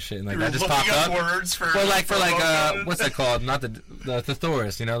this kind of shit, and like that just popped up. Words for what's that called? Not the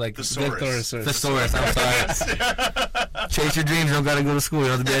thesaurus, like thesaurus. I'm sorry. Chase your dreams. You don't gotta go to school. You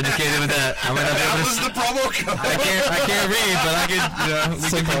don't have to be educated with that. I might not be able to. Was the promo code. I can't read, but I can. We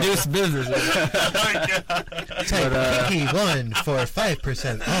can produce business. Type Pinky 1 for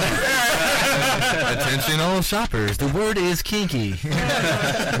 5% off. Attention all shoppers, the word is kinky. No,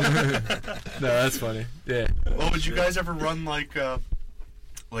 that's funny. Yeah. Well, would you guys ever run like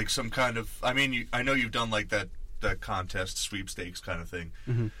some kind of? I mean, I know you've done like that contest sweepstakes kind of thing,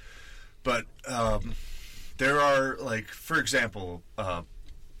 but there are like, for example,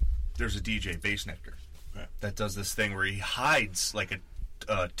 there's a DJ Bass Nectar that does this thing where he hides like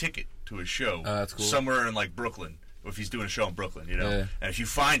a ticket to a show that's cool. somewhere in like Brooklyn. If he's doing a show in Brooklyn, and if you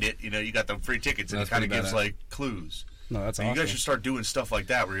find it, you got the free tickets, and it kind of gives like clues. No, that's awesome. awesome. You guys should start doing stuff like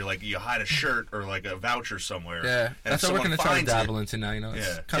that, where you're like you hide a shirt or like a voucher somewhere. Yeah, and that's what we're gonna try to dabble into now.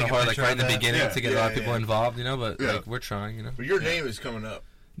 It's kind of hard, like right in the beginning, to get a lot of people involved. But like we're trying. But your name is coming up.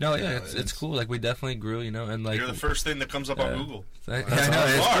 No, it's cool. Like we definitely grew, and like you're the first thing that comes up on Google. I know.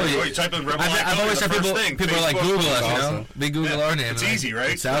 It's cool. You type in Rebel I've always had people are like Google us, They Google our name. It's easy, right?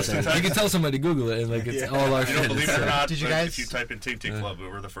 It's out there. You can tell somebody to Google it, and like it's all our shit. Believe it or not, if you type in Tink Tink Club,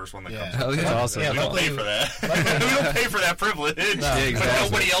 we're the first one that comes up. Hell yeah. That's awesome. We don't pay for that. We don't pay for that privilege. Exactly. But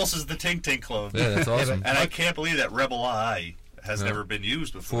nobody else is the Tink Tink Club. Yeah, that's awesome. And I can't believe that Rebel Eye has never been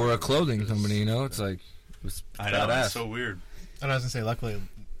used before. For a clothing company, it's like I know, it's so weird. And I was gonna say, luckily,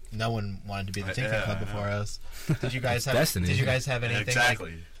 no one wanted to be the Tink Tink Club before us. Did you guys have? Destiny. Did you guys have anything?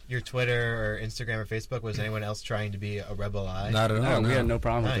 Exactly. Like your Twitter or Instagram or Facebook? Was anyone else trying to be a Rebel Eye? Not at all. We had no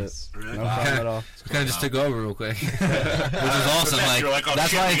problem Nice. with it. No problem at all. We kind of just took over real quick, which is awesome. You're like, oh that's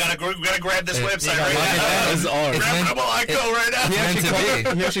shit, why we gotta grab this website right now. This is ours. Grab Rebel Eye Go right now.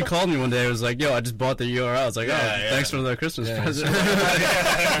 He actually called me one day. He was like, "Yo, I just bought the URL." I was like, thanks for the Christmas present."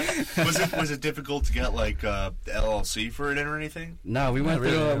 Was it difficult to get like the LLC for it or anything? No, we went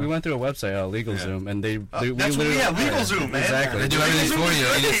through a website, LegalZoom, and they LegalZoom, man. Exactly. They do everything for you.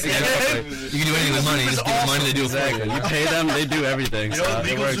 You can do anything with money. You just give them money, they do it for you. You pay them, they do everything. So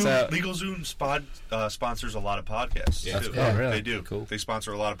it works out. LegalZoom sponsors a lot of podcasts too. Oh, really? They do. Cool. They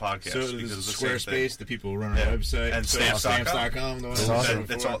sponsor a lot of podcasts. So because of the Squarespace, the people who run our website, and Stamps.com.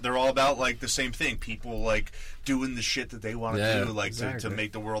 They're all about like the same thing. People like doing the shit that they want to do, like to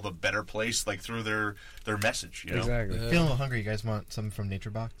make the world a better place, like through their message. Exactly. Feeling a little hungry. You guys want something from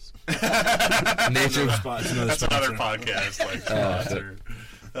Nature Box? Nature. That's another podcast. Like sponsor.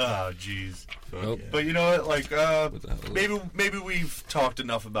 Oh, jeez. Nope. But you know what? Like, maybe we've talked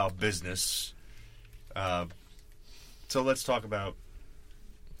enough about business. So let's talk about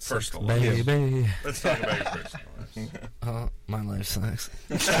personal life. Baby. Let's talk about your personal life. Oh, my life sucks.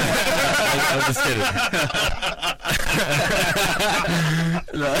 I'm just kidding.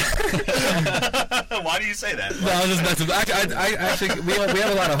 Why do you say that? No, I was just messing. I actually, we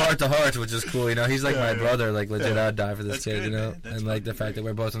have a lot of heart-to-hearts, which is cool. He's like my brother. Like legit, I'd die for this kid. And like the fact that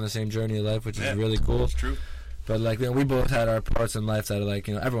we're both on the same journey of life, which is really cool. It's true. But like we both had our parts in life that are like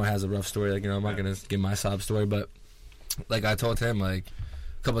everyone has a rough story. Like I'm not gonna give my sob story, but like I told him like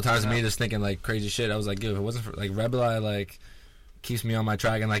a couple of times me just thinking like crazy shit. I was like, yo, if it wasn't for like Rebel Eye, like keeps me on my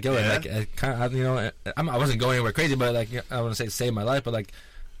track and like yo, like it kind of, I wasn't going anywhere crazy, but like I want to say save my life, but like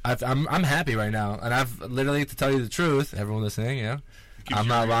I'm happy right now, and I've literally, to tell you the truth, everyone listening, I'm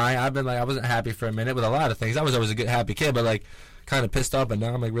not lying. I've been like, I wasn't happy for a minute with a lot of things. I was always a good, happy kid, but like, kind of pissed off. But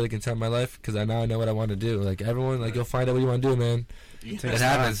now I'm like really content with my life because I know what I want to do. Like everyone, like you'll find out what you want to do, man. It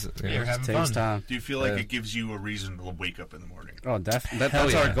happens. You're having takes fun. time. Do you feel like it gives you a reason to wake up in the morning? Oh, that's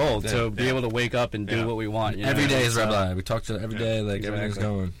our goal, to be able to wake up and do what we want. You know? Every day is Red Line. We talk to every day, like everything's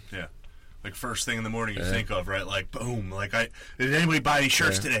going. Yeah. Like first thing in the morning you think of, right? Like boom, like did anybody buy any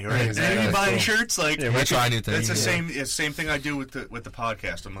shirts today, right? Exactly. Did anybody buy any shirts? Like we try new things. That's the same thing I do with the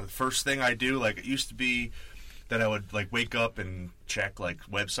podcast. The first thing I do, like it used to be that I would like wake up and check like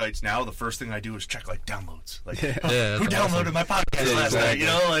websites. Now the first thing I do is check like downloads. Like who downloaded my podcast last night? You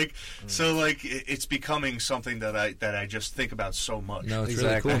know, like so like it's becoming something that I just think about so much. No, it's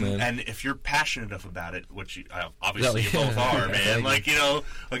really cool, man. And if you're passionate enough about it, which you, obviously you both are, man. Like you know,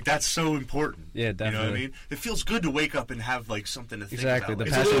 like that's so important. Yeah, definitely. You know what I mean? It feels good to wake up and have like something to think about. The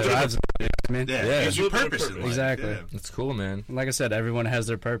Like, passion drives. I mean, it gives you purpose in life. Exactly. Yeah. It's cool, man. Like I said, everyone has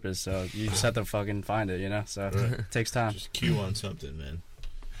their purpose, so you just have to fucking find it, you know? So it takes time. Just cue on something, man.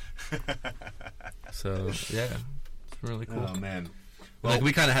 So yeah, it's really cool. Oh man. Well, like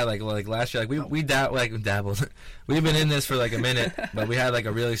we kind of had like last year, like we dabbled. We've been in this for like a minute, but we had like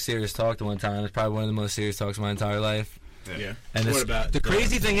a really serious talk the one time. It's probably one of the most serious talks of my entire life. Yeah. And what about the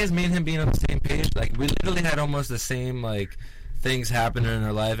crazy thing is, me and him being on the same page. Like we literally had almost the same like things happening in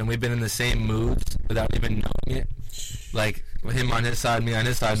our life, and we've been in the same moods without even knowing it. Like him on his side, me on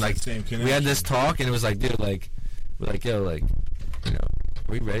his side. Like we had this talk, and it was like, dude, like we're like, yo, like, you know,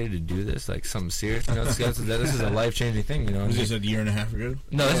 are we ready to do this? Like something serious? You know, this is a life changing thing. You know, was this a year and a half ago?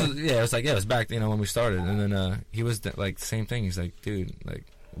 No, this was, it was like it was back, you know, when we started, and then he was like the same thing. He's like, dude, like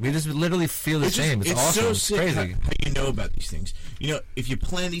we just literally feel the same. It's awesome. So it's sick crazy. how you know about these things. You know, if you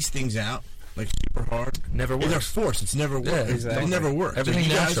plan these things out like super hard, never works. They're forced. It's never worked. Yeah, It'll never work. Everything's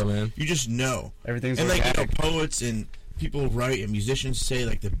so natural, man. You just know. Everything's and like, you know, organic. poets and people write and musicians say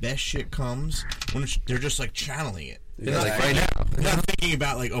like the best shit comes when they're just like channeling it. Yeah, like right now. They're not thinking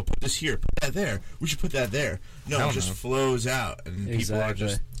about like, oh, put this here, put that there. We should put that there. No, it just know. flows out, and people are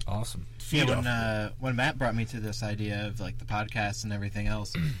just awesome. feed off. When Matt brought me to this idea of like the podcast and everything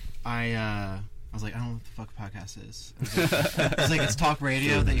else, I was like, I don't know what the fuck a podcast is. I was like, it's talk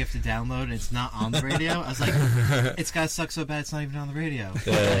radio that you have to download and it's not on the radio. I was like, it's gotta suck so bad it's not even on the radio.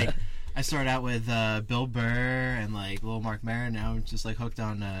 Yeah. Like, I started out with Bill Burr and like Lil Mark Maron. Now I'm just like hooked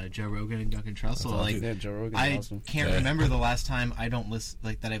on Joe Rogan and Duncan Trussell. Like, Yeah, Joe Rogan's I awesome. can't remember the last time I don't listen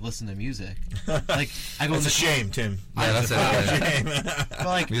like that I've listened to music. Like I go. It's a shame, Tim. Yeah, that's it. Shame. But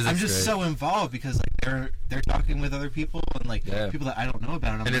like Music's I'm just great. so involved because like they're talking with other people and like people that I don't know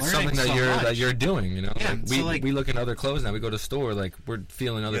about, and I'm And it's learning something so much. that you're doing, you know. Yeah, Like, we look at other clothes now. We go to store, like we're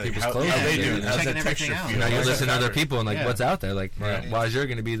feeling other people's clothes. How they Yeah, do? yeah, How's checking that everything texture out. feel? You know, you How's listen to that other fabric? people and like Yeah. what's out there. Like, Right. why is yours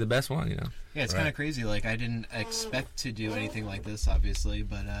going to be the best one? You know. Yeah, it's kind of crazy. Like I didn't expect to do anything like this, obviously,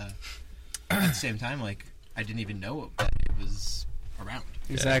 but at the same time, like I didn't even know that it was around.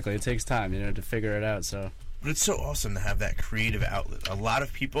 Exactly. It takes time, you know, to figure it out. So But it's so awesome to have that creative outlet. A lot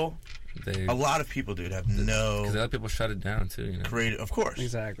of people, dude, have no Because other people shut it down too. You know. creative. Of course,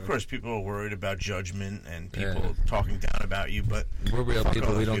 Exactly. Of course, people are worried about judgment and people talking down about you. But We're real fuck people.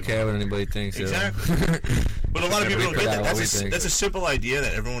 all We those don't people. care what anybody thinks. yo. Exactly. But a lot of Yeah, people we don't put get out that. what we think. That's a simple idea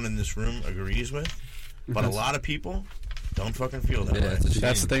that everyone in this room agrees with. But a lot of people don't fucking feel that Yeah, way. it's a shame.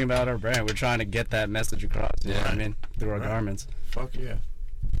 that's the thing about our brand. We're trying to get that message across. You know what I mean? Through our Right. garments. Fuck yeah.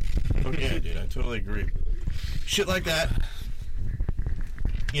 Fuck yeah, dude. I totally agree. Shit like that.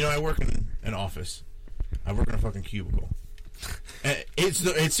 You know, I work in an office. I work in a fucking cubicle. And it's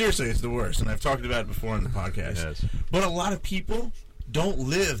seriously, it's the worst. And I've talked about it before on the podcast. Yes. But a lot of people don't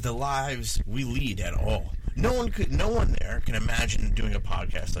live the lives we lead at all. No one there can imagine doing a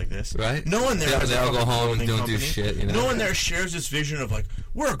podcast like this. Right? No one there. Yeah, has they a all go fucking home and clothing don't company. do shit, you know? No one there shares this vision of like,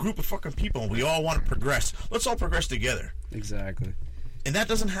 we're a group of fucking people and we all want to progress. Let's all progress together. Exactly. And that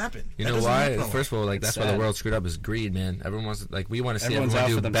doesn't happen. You That know doesn't why? happen a lot. First of all, like that's why the sad. world screwed up is greed, man. Everyone wants like we want to see Everyone's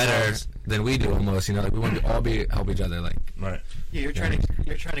everyone out do for better themselves. than we do almost. You know, like we want to all help each other. Like Right. Yeah, you're trying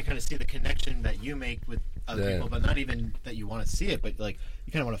to kind of see the connection that you make with other Yeah. people, but not even that you want to see it, but like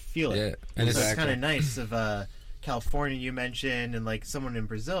you kind of want to feel it. yeah, and it's It's kind of nice of California you mentioned, and like someone in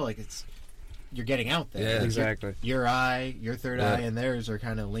Brazil, like you're getting out there. Yeah. Like, Exactly. Your eye, your third Yeah. eye, and theirs are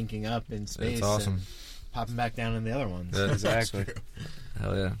kind of linking up in space. it's awesome. And popping back down in the other ones. Yeah. Exactly.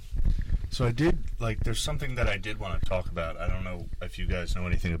 Hell yeah. So I did, like, there's something that I did want to talk about. I don't know if you guys know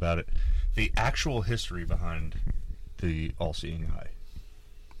anything about it. The actual history behind the all-seeing eye.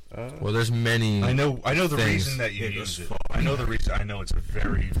 Well, there's many. I know the things. reason that you It use goes it. far. I know the reason. I know it's a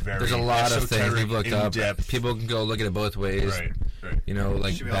very, very There's a lot of things esoteric, we've looked up. in-depth. People can go look at it both ways. Right. You you know,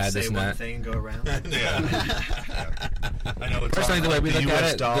 like Should we all bad say this and one that. thing and go around? I know it's Personally, the way we look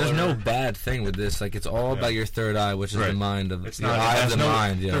at it, dollar. there's no bad thing with this. Like, it's all about your third eye, which is the mind of it's your not, eye of the no,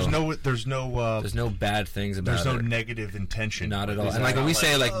 mind. You know? There's no bad things about it. There's no negative intention. Not at all. And like when we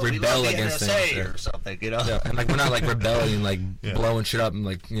say like rebel against things or something, you know. Yeah, and like we're not like rebelling, like blowing shit up and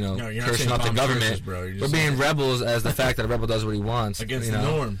like cursing out the government. We're being rebels as the fact that a rebel does what he wants against the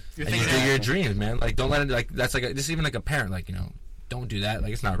norm. And you do your dreams, man. Like don't let it like that's like just even like a parent, like don't do that.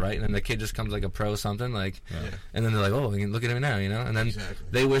 Like it's not right. And then the kid just comes like a pro something, like, and then they're like, oh, look at him now, and then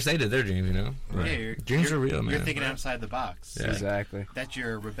they wish they did their dreams, Right. Yeah, dreams are real, man. You're thinking outside the box. Yeah. Like, Exactly. That's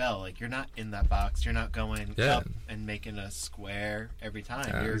your rebel. Like you're not in that box. You're not going up and making a square every time.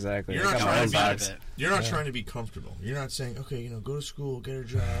 Yeah, You're exactly. You're not trying to be out of it. You're not trying to be comfortable. You're not saying, okay, go to school, get a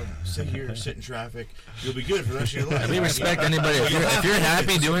job, sit here, sit in traffic. You'll be good for the rest of your life. We respect anybody. If you're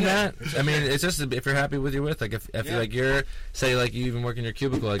happy doing that, I mean, it's just if you're happy with your like if like you're say like you even work in your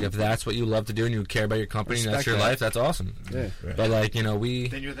cubicle, like if that's what you love to do and you care about your company and that's your life, that's awesome. Yeah. But like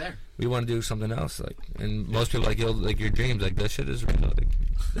then you're there. We want to do something else, like, and most people like your dreams, like that shit is real. Like,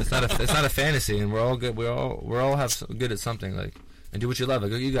 it's not a fantasy, and we're all good. We're all good at something, like, and do what you love.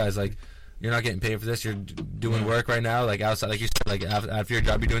 Like you guys, like, you're not getting paid for this. You're doing work right now, like outside, like you said, like after your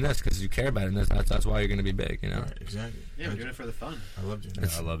job, you're doing this because you care about it, and that's why you're going to be big, Right, exactly. Yeah, we're doing it for the fun. I love doing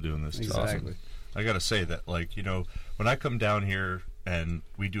this. I love doing this. Exactly. Awesome. I got to say that, like, when I come down here and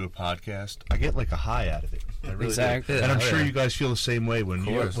we do a podcast, I get like a high out of it. I really Exactly. do. And I'm sure you guys feel the same way when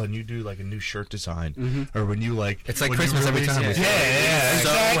course. you do like a new shirt design or when you like. It's like when Christmas you every release- time. Yeah, So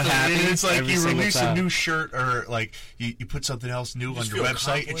exactly. happy And it's like every you single release a time. new shirt or like you put something else new on just your feel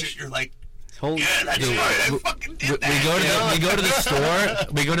website. accomplished. You're like, Holy that's Dude, right. I fucking did that. we go to the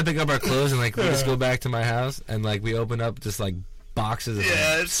store. We go to pick up our clothes, and like we just go back to my house, and like we open up just like boxes of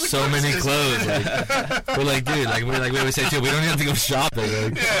it's so many clothes. Like, we're like, dude, like we always say too, we don't have to go shopping.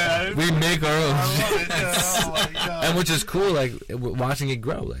 Like, we make our own. Oh my God. And which is cool, like watching it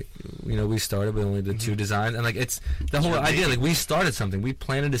grow. Like we started with only the two designs, and like it's the whole idea. Like we started something, we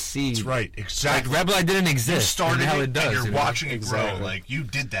planted a seed. That's right, exactly. Like Rebel, I didn't exist. You started and how it does. and you're you know? watching it Exactly. grow. Like you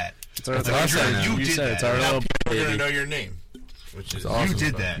did that. It's our, That's awesome, man. You did said that. it's our Now little people are going baby. to know your name. Which is awesome. You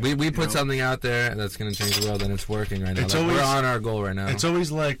did that. We put you know? something out there that's going to change the world, and it's working right now. It's Like, always- we're on our goal right now. It's always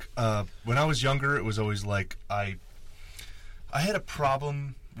like when I was younger, it was always like I had a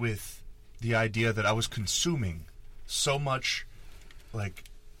problem with the idea that I was consuming so much like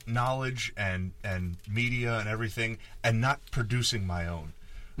knowledge and media and everything, and not producing my own.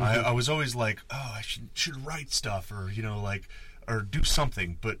 I was always like, oh, I should write stuff or like. Or do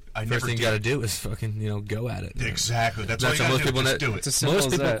something, but I never First thing did. you got to do is fucking go at it. Exactly. That's That's all what you most people gotta do. know. Just do it. It's as simple Most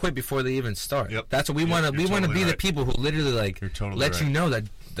as people that. quit before they even start. Yep. That's what we Yep, want to. you're We want to totally be the right. people who literally like You're totally let right. you know that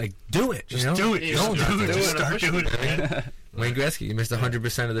like do it. Just you know? do it. Don't Just do it. do Just it. start doing it, man. Wayne Gretzky, you missed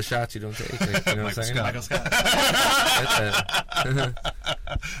 100% of the shots you don't take. Like, you know what I'm saying? Michael Scott. That's it.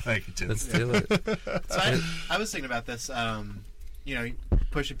 Thank you, Tim. Let's do it. So I was thinking about this.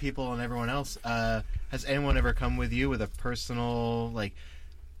 Pushing people and everyone else. Has anyone ever come with you with a personal like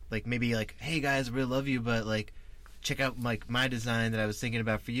maybe like, hey guys, I really love you, but like check out like my design that I was thinking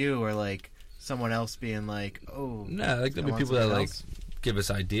about for you, or like someone else being like, oh, No, like there'll I be want people that something like else. give us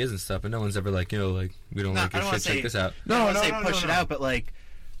ideas and stuff, but no one's ever like like we don't like I your don't shit. wanna Check this out. I don't wanna say no, push no, it no. out, but like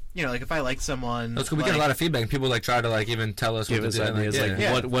like if I like someone, That's cool. We get a lot of feedback. People like try to like even tell us Give what us to do. ideas Like, like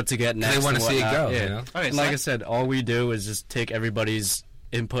yeah. what to get next. They want to and see it whatnot. grow. Yeah. You know? Okay, And so like I said, all we do is just take everybody's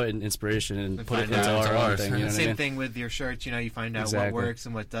input and inspiration and And put it find into out our it's own ours. thing. You know what I same mean? thing with your shirts. You find out Exactly. what works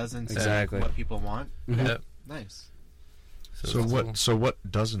and what doesn't. So Exactly. what people want. Yep. Nice. So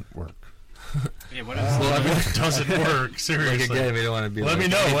what doesn't work? Yeah. What Well, I mean, What doesn't work? like Seriously. again, we don't want to be. Let like me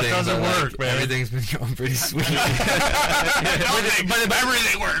know what anything, doesn't but, work, man. Everything's been going pretty sweet.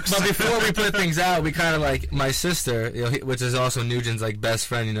 Everything works. But before we put things out, we kind of like my sister, which is also Nugent's like best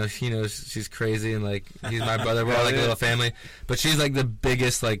friend. He knows she's crazy, and like he's my brother. We're all like a little family. But she's like the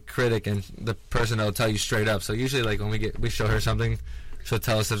biggest like critic and the person that'll tell you straight up. So usually like when we show her something, she'll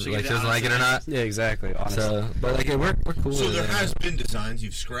tell us if She'll like get she doesn't like it or not. Yeah, exactly. Honestly. So, but like we're cool. So with there it. has been designs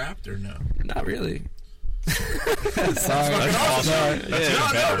you've scrapped or no? Not really. Sorry. That's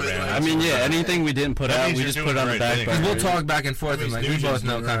even better, man. I mean, yeah, anything we didn't put That out, means we you're just doing put the on the right back thing. burner. We'll talk back and forth, That and means like we both Nugent's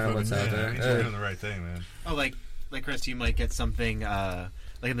know doing kind of right what's fucking out thing. there. You're doing the right thing, man. Oh, like Chris, you might get something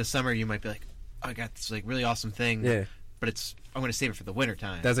like in the summer. You might be like, oh, I got this like really awesome thing. Yeah. but I'm going to save it for the winter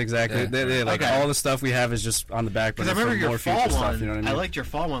time. That's exactly. Like all the stuff we have is just on the back. Because I remember your fall one. Stuff, you know what I mean? I liked your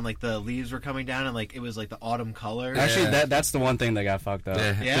fall one. Like the leaves were coming down, and like it was like the autumn color. Actually, that's the one thing that got fucked up.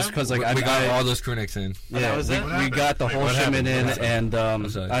 Yeah? Just because like we got all those crew necks in. Yeah, we got the whole shipment in, and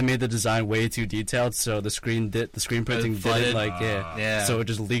I made the design way too detailed, so the screen printing didn't yeah. So it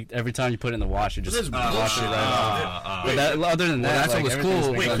just leaked every time you put it in the wash. It just washed it right off. But other than that, that's what was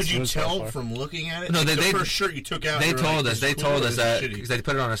cool. Wait, could you tell from looking at it? No, the first shirt you took out. They told us that because they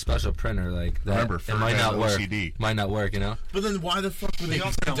put it on a special printer, like that. Remember, it might not work. OCD. Might not work, you know. But then why the fuck were they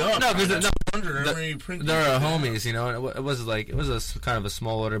print up? No, because there are homies, you know. And it was a kind of a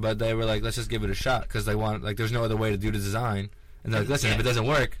small order, but they were like, let's just give it a shot because they want there's no other way to do the design, and they're like, listen, if it doesn't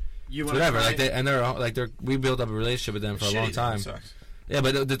work, whatever. Like we built up a relationship with them for a long time. Yeah,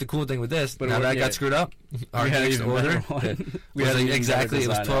 but the cool thing with this, now that got screwed up, our next order, we had exactly, it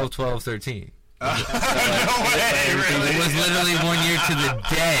was 12/12/13. No way! It was literally 1 year to the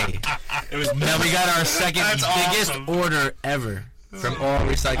day. It was. Now we got our second biggest order ever from all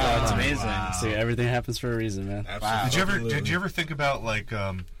recycled. That's amazing. Wow. See, everything happens for a reason, man. Wow. Did you ever think about like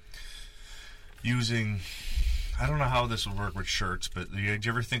using? I don't know how this would work with shirts, but did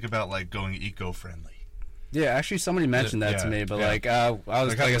you ever think about like going eco-friendly? Yeah, actually, somebody mentioned that to me, but like I was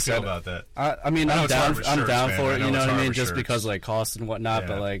like I said about that. I mean, I'm down for it. You know what I mean? Just shirts. because like cost and whatnot,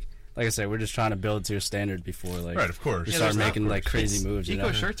 but like I said, we're just trying to build to your standard before like right, of course. we start making like crazy moves.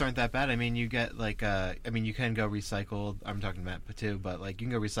 Eco shirts aren't that bad. I mean, you get like you can go recycled. I'm talking about too, but like you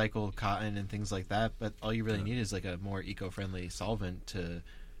can go recycled cotton and things like that. But all you really need is like a more eco-friendly solvent to,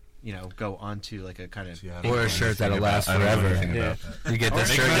 go onto like a kind of or a shirt that'll last forever. You get the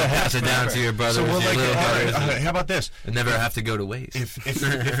shirt, you'll pass it down to your brothers, your little brothers. How about this? And never have to go to waste. If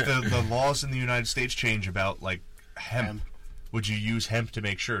the laws in the United States change about like hemp. Would you use hemp to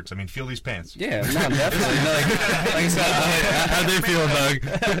make shirts? I mean, feel these pants. Yeah, no, definitely. Like I said, how'd they feel, Doug?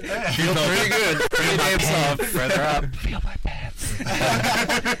 Feel pretty good. Pretty damn soft. Further up. Feel my pants.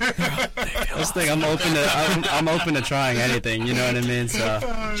 This thing, I'm open to trying anything. You know what I mean? So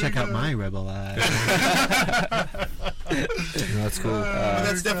check out my Rebel Eye. That's cool. But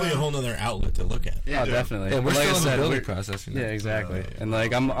that's definitely a whole other outlet to look at. Yeah, definitely. Yeah, we're like still in the building we're process. Yeah, exactly. And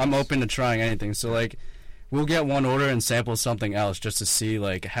like I'm open to trying anything. So like. We'll get one order and sample something else just to see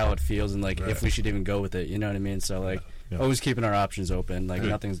like how it feels and like if we should even go with it. You know what I mean? So like always keeping our options open. Like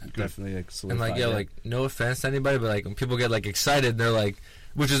nothing's definitely like solidified. And like like no offense to anybody, but like when people get like excited, they're like,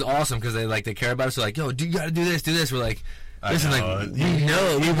 which is awesome because they care about us. So like, yo, you got to do this. We're like. Listen, like, we want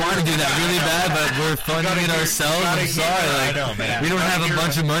to do that really bad, but we're funding it ourselves. I'm sorry, like, we don't have a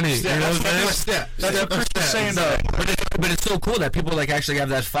bunch of money. You know what I'm saying? But it's so cool that people, like, actually have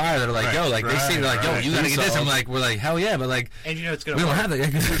that fire. They're like, yo, like, they see, they're like, yo, you got to get this. I'm like, we're like, hell yeah, but like, and it's gonna we don't have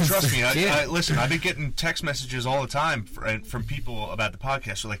that. Trust me, listen, I've been getting text messages all the time from people about the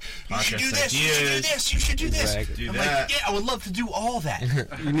podcast. They're like, you should do this, you should do this, you should do this. I'm like, yeah, I would love to do all that.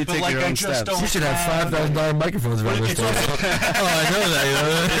 You need to take your own steps. You should have $5,000 microphones around this place. Oh, I know that, you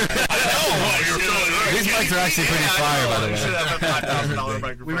know. These mics are actually pretty fire, by the way.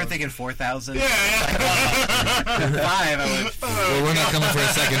 We were thinking 4,000. Yeah. 5. Well, we're not coming for a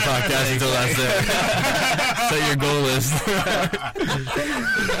second podcast until that's there. Set your goal list.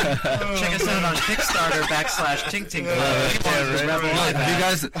 Check us out on Kickstarter /TinkTink. You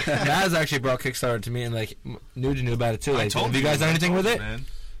guys, Maz actually brought Kickstarter to me, and like Nuge knew about it too. Like, have you guys done anything with it? Man.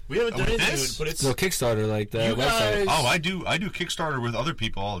 We haven't done anything, but it's no Kickstarter, like the website. Oh, I do Kickstarter with other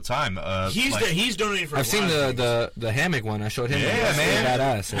people all the time. He's donating for. I've seen the hammock one. I showed him. Yeah, man,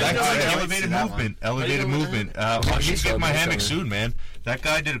 badass. That guy, elevated movement. I should get my hammock soon, man. That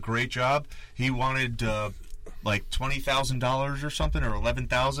guy did a great job. He wanted like $20,000 or something, or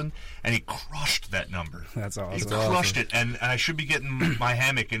 $11,000, and he crushed that number. That's awesome. He crushed it, and I should be getting my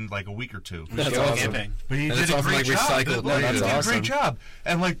hammock in like a week or two. That's awesome. But he did a great job. He did a great job.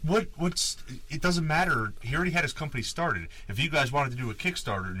 And like, what's? It doesn't matter. He already had his company started. If you guys wanted to do a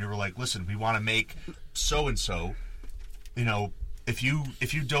Kickstarter and you were like, listen, we want to make so and so, you know. If you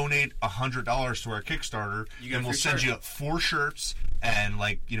donate $100 to our Kickstarter, then we'll send you 4 shirts and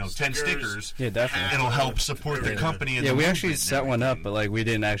 10 stickers. Yeah, definitely. It'll help support the company. And we actually set one up, but like we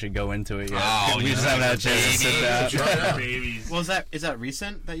didn't actually go into it yet. Oh, we just haven't had a chance to sit down. Well, is that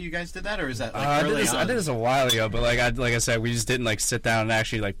recent that you guys did that, or is that like early on? I did this a while ago, but like I said, we just didn't like sit down and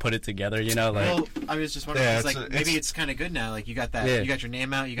actually like put it together. You know, like. Well, I was just wondering, maybe it's kind of good now. Like you got that, you got your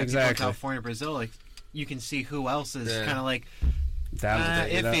name out, you got people in California, Brazil. Like you can see who else is kind of like. Down with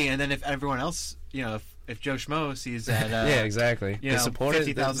it, iffy, and then if everyone else, if Joe Schmo sees that, yeah, exactly, they support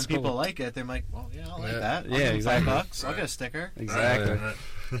 50,000 people cool. like it, they're like, well, yeah, I like that. Yeah, exactly. $5, I'll get a sticker. Exactly.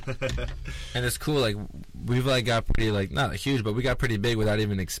 And it's cool. Like we've like got pretty like not huge, but we got pretty big without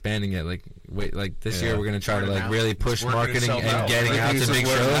even expanding it. Like this year we're gonna try to like really push marketing and getting out to big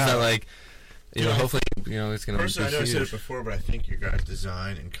shows that like you know hopefully it's gonna. Personally, I know I said it before, but I think your guys'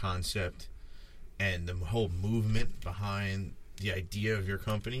 design and concept and the whole movement behind the idea of your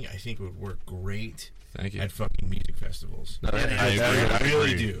company, I think would work great. Thank you. At fucking music festivals. No, I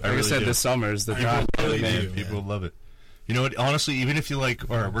really do. Like I said, this summer is the time. People will love it. You know what? Honestly, even if you like,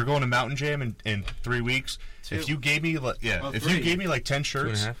 or we're going to Mountain Jam in 3 weeks. If you gave me, you gave me like 10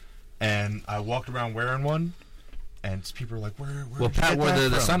 shirts, and I walked around wearing one, and people were like, "Where?" Well, Pat wore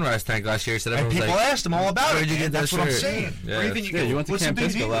the Sunrise tank last year, so everyone was people asked him all about where'd it. you get that That's what I'm shirt? saying. Yeah, you went to Camp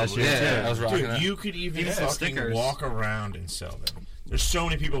Pisco last year. Yeah, I was rocking Dude, it. you could even fucking walk around and sell them. There's so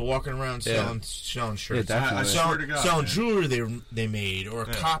many people walking around selling shirts. Yeah, selling jewelry they made, or a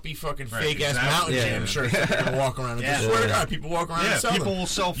copy fucking fake ass Mountain Jam shirts that they're gonna walk around and just swear to God, people walk around and sell people them. will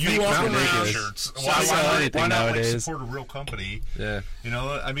sell fake Mountain Jam shirts. Why not nowadays? Like, support a real company? Yeah, you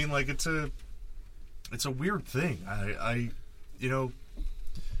know, I mean, like it's a weird thing.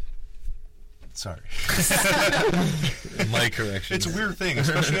 Sorry. My correction. It's a weird thing,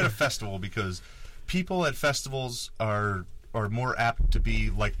 especially at a festival, because people at festivals are more apt to be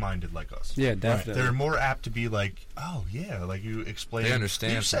like-minded like us. Yeah, definitely. They're more apt to be like, oh, yeah, like you explained. They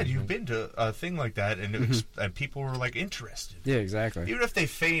understand. You said you've been to a thing like that, and and people were, like, interested. Yeah, exactly. Even if they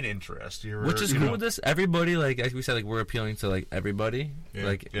feign interest. Which is cool with this. Everybody, like, as we said, like, we're appealing to, like, everybody. Yeah.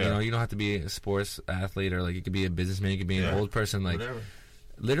 Like, you know, you don't have to be a sports athlete, or, like, you could be a businessman, you could be an old person. Like,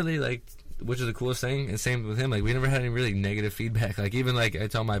 literally, like, which is the coolest thing, and same with him. Like, we never had any really negative feedback. Like, even like I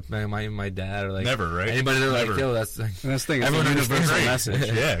tell my dad or like never, right? Anybody, they're like, yo, that's like, that's the thing. It's a universal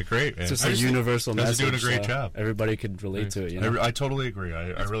message. Yeah, great. Man. It's just a universal message. You guys are doing a great job. Everybody could relate to it. You know? I totally agree.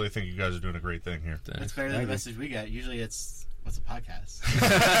 I really think you guys are doing a great thing here. That's better than the message we get. Usually, it's. What's a podcast?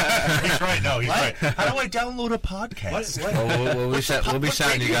 He's right. No, he's right. How do I download a podcast? We'll be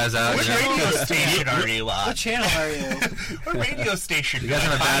shouting you guys out. Which radio station are you on? What channel are you? What radio station? You guys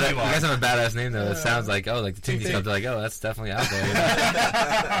have a badass name though. It sounds like the Ting Ting Club. They're like, that's definitely out there. You know?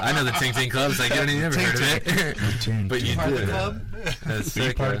 I know the Ting Ting Club. It's like you never heard of it, but you do. That's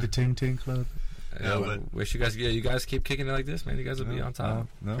sick. Part of the Ting Ting Club. Wish you guys keep kicking it like this, man. You guys will be on top.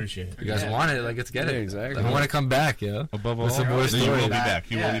 Appreciate it. You guys want it, like, let's get it. Exactly. I want to come back, yo. Above all, with some more stories. You will be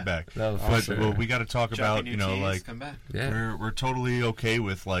back. You will be back. No, but sure. we got to talk about, like, come back. We're totally okay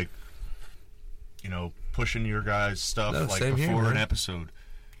with, like, pushing your guys' stuff before an episode.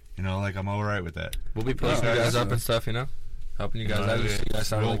 You know, like, I'm all right with that. We'll be posting you guys up and stuff, helping you guys out. You guys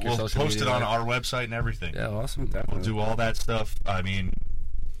start like your social post media it on our website and everything. Yeah, awesome. Definitely. We'll do all that stuff. I mean,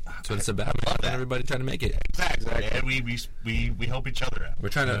 that's what it's about. Everybody trying to make it. Exactly. And we help each other out. We're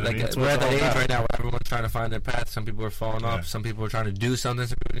trying to we're at that age right now where everyone's trying to find their path. Some people are falling off. Some people are trying to do something.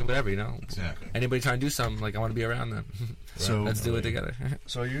 Some people whatever. Exactly. Anybody trying to do something, like I want to be around them. So let's do it together.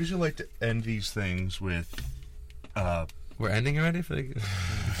 So I usually like to end these things with. We're ending already. For this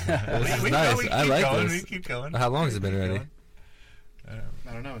is nice. I like going, this. We keep going. How long has it been already?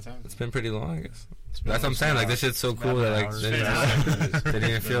 I don't know. It's been pretty long, I guess. That's what I'm saying. Like this shit's so cool that like they didn't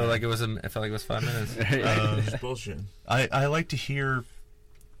even feel like it was. It felt like it was 5 minutes. It's bullshit. I like to hear,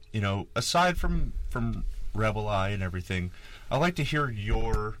 aside from Rebel Eye and everything, I like to hear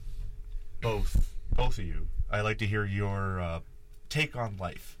your both of you. I like to hear your take on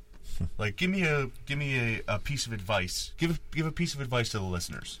life. Like, give me a piece of advice. Give a piece of advice to the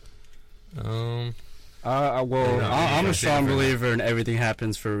listeners. I'm a strong believer in everything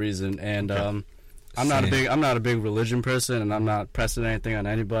happens for a reason, and I'm not a big religion person, and I'm not pressing anything on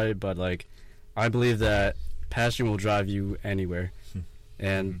anybody, but like I believe that passion will drive you anywhere,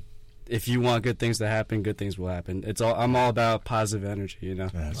 and if you want good things to happen, good things will happen. I'm all about positive energy,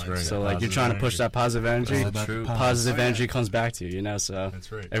 That's right. So like you're trying to push that positive energy, positive energy comes back to you, So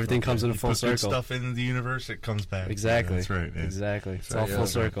that's right. Everything comes in a full circle. Put stuff in the universe, it comes back. Exactly. That's right. Man. Exactly. It's all full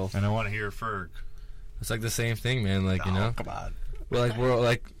circle. And I want to hear Ferg. It's like the same thing, man. Like come on. We're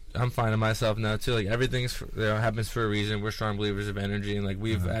like I'm finding myself now too. Like everything's happens for a reason. We're strong believers of energy, and like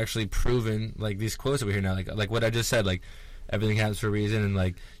we've actually proven like these quotes that we hear now. Like what I just said. Like everything happens for a reason, and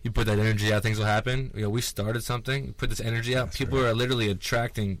like you put that energy out, things will happen. We started something, put this energy out. People are literally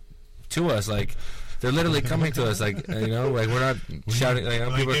attracting to us. Like they're literally coming to us. Like like we're not shouting.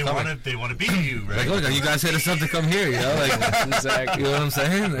 Like people are coming. They want to be you, right? Like look, you guys hit us up to come here. Like exactly. You know what I'm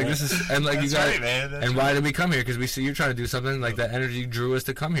saying? Like this is and like that's you guys. Right, man. That's and why did we come here? Because we see you're trying to do something. Like that energy drew us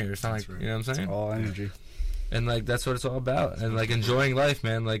to come here. It's not like you know what I'm saying? It's all energy. And like that's what it's all about, and like enjoying life,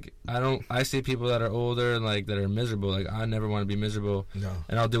 man. Like I see people that are older and like that are miserable. Like I never want to be miserable,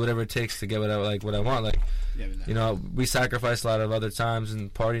 and I'll do whatever it takes to get what I want. Like, you know, we sacrifice a lot of other times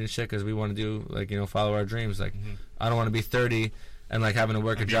and party and shit because we want to do like, you know, follow our dreams. Like I don't want to be 30 and like having to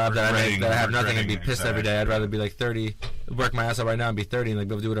work a job that I have nothing and be pissed every day. I'd rather be like 30, work my ass off right now and be 30 and like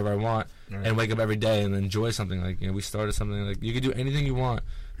be able to do whatever I want and wake up every day and enjoy something. Like, you know, we started something like you could do anything you want.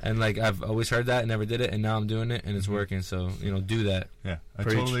 And, like, I've always heard that and never did it, and now I'm doing it, and it's working. So, you know, do that. Yeah, I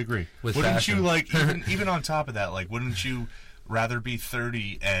totally agree. Wouldn't passion. You, like, even on top of that, like, wouldn't you rather be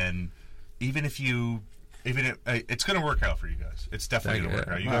 30 and it's going to work out for you guys. It's definitely going to work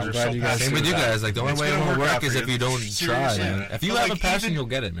out. You guys are so passionate. Same with you guys. Like, the only way it won't work is if you don't try, man. If you have a passion, you'll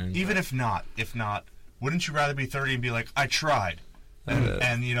get it, man. Even if not, wouldn't you rather be 30 and be like, I tried?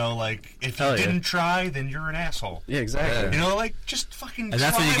 And you know, like, if you didn't try, then you're an asshole. Yeah, exactly. You know, like, just fucking and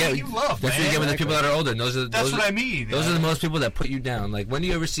that's try what you get. You love, that's what you get with the people that are older. And that's what I mean. Those are the most people that put you down. Like, when do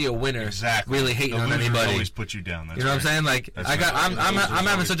you ever see a winner really hating on anybody? Always put you down. You know what I'm saying? Like, I'm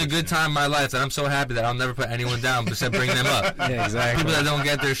having such a good time in my life that I'm so happy that I'll never put anyone down except bring them up. Yeah, exactly. People that don't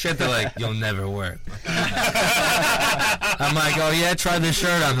get their shit, they're like, you'll never work. I'm like, oh yeah, try this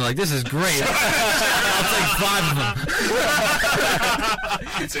shirt on. They're like, this is great. I'll take 5 of them.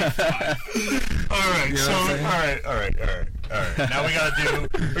 All right, all right. Now we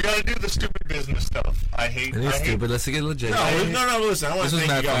gotta do the stupid business stuff. I hate stupid. Let's get legit. No. Listen, I want to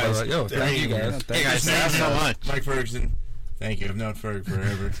thank you guys. Yo, thank you guys. Hey guys, thank you so much, Mike Ferguson. Thank you. I've known Ferg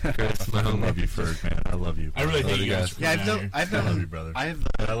forever. Chris, I love you, Ferg, man. I love you. I really thank you guys. Yeah, I love you, brother. I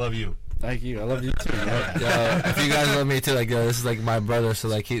love you. Thank you. I love you too. If you guys love me too, like, this is like my brother. So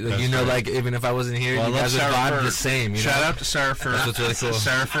like, you know, like, even if I wasn't here, you guys would vibe the same. You know? Shout out to Sarah Ferg. That's what's really cool.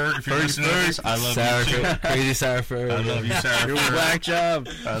 Sarah Ferg, if you're listening to this, I love Sarah you too. Crazy Sarah Ferg. I love you, Sarah You're Ferg. a whack job.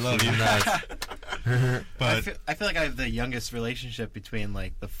 I love you. Nice. But I feel like I have the youngest relationship between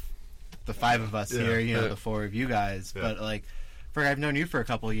like the 5 of us here. You know, the 4 of you guys. But like, Ferg, I've known you for a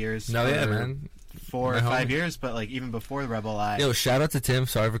couple of years. No, yeah, man. 4 or 5 years, but like even before the Rebel Eye. Yo, shout out to Tim.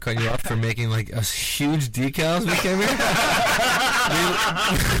 Sorry for cutting you off for making like a huge decals. We came here.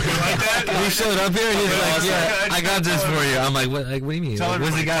 We showed up here and he's like, "Yeah, I got this for you." I'm like, "What? Like, what do you mean? Tell like,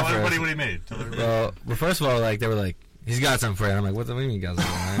 what's he got for everybody us?" What he made. Well, first of all, like they were like, "He's got something for you." And I'm like, "What do you mean, guys?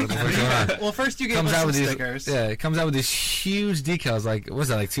 What the fuck's going on?" Well, first you gave us some stickers. Yeah, it comes out with these huge decals. Like, what's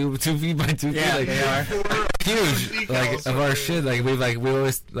that? Like 2 feet by 2 feet. Yeah, like, they are. Huge, like of our shit. Like we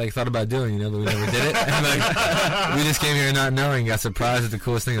always like thought about doing, you know, but we never did it. And like we just came here not knowing, got surprised with the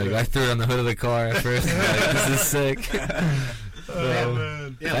coolest thing. Like I threw it on the hood of the car at first. And, like, this is sick.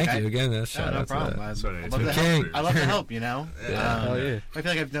 Thank you again. That's no problem. I love to help. You know. Yeah. I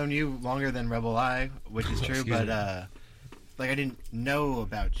feel like I've known you longer than Rebel Eye, which is true. But like I didn't know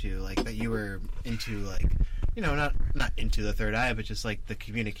about you, like that you were into like. You know, not into the third eye, but just like the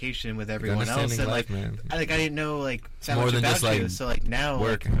communication with everyone else, and like, man. I didn't know like that more much than about just, like, you. So like now,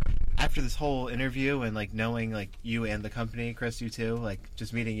 work. like, after this whole interview and like knowing like you and the company, Chris, you too, like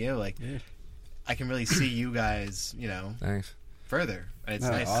just meeting you, like I can really see you guys, you know, thanks further. It's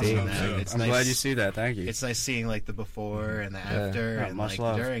nice awesome. seeing that. I'm glad you see that. Thank you. It's nice seeing like the before and the after and much like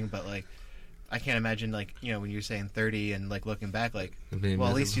love. during, but like. I can't imagine, like, you know, when you're saying 30 and, like, looking back, like, well,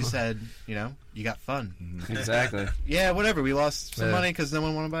 at least you said, you know, you got fun. Exactly. Yeah, whatever. We lost some money because no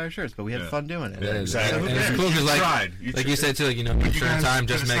one wanted to buy our shirts, but we had fun doing it. Yeah, exactly. So And it's cool because, like you said, too, like, you know, certain time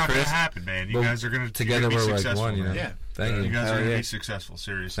just met Chris. It's not going to happen, man. You guys are going to together be we're successful, like one, you know? Yeah. Thank you. You guys are going to be successful,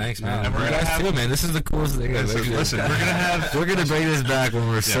 seriously. Thanks, man. And we're you guys too, man. This is the coolest thing. Listen, we're gonna bring this back when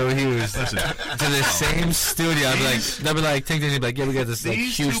we're so huge to the same studio. They'll be like, take this, be like, yeah, we got this like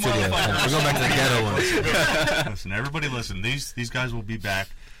huge studio. We're going back to the ghetto one. Listen, everybody, listen. These guys will be back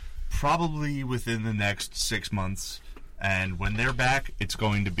probably within the next 6 months. And when they're back, they're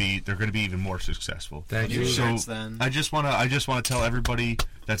going to be even more successful. Thank you. So I just want to tell everybody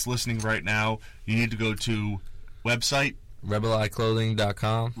that's listening right now, you need to go to website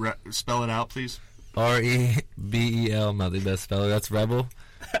RebelEyeClothing.com. Spell it out, please. REBEL, not the best speller. That's Rebel.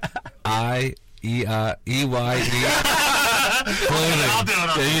 IEYE. Clothing. I'll do it.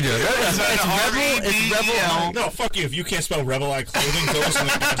 Yeah, you do it. It's Rebel. No, fuck you. If you can't spell Rebel Eye Clothing, go listen.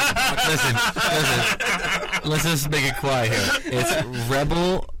 Listen. Let's just make it quiet here. It's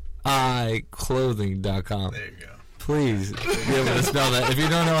RebelEyeClothing.com. There you go. Please be able to spell that. If you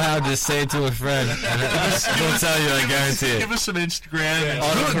don't know how, just say it to a friend. And they'll tell you, I guarantee it. Give us some Instagram.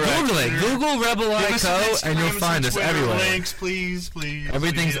 Google it. Google Rebel Eye Co. and you'll find us everywhere. Links, please.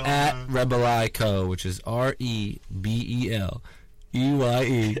 Everything's at Rebel Eye Co., which is REBEL.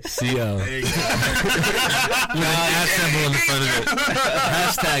 EYECO. With an at symbol in the front of it.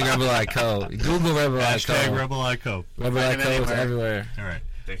 Hashtag Rebel ICO. Google Rebel ICO. Hashtag Rebel ICO. Rebel ICO is everywhere. All right.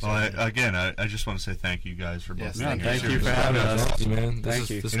 Thanks. Well, I just want to say thank you guys for both. Yeah, being thank here. you for having us. Thank you, man. Thank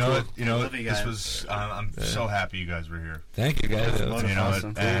you. You know what? Love you This guys. was. I'm so happy you guys were here. Thank you, guys. You know,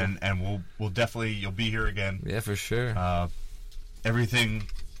 awesome. and we'll definitely you'll be here again. Yeah, for sure. Everything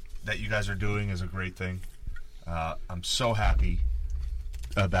that you guys are doing is a great thing. I'm so happy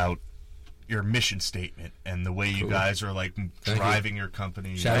about your mission statement and the way you guys are like driving your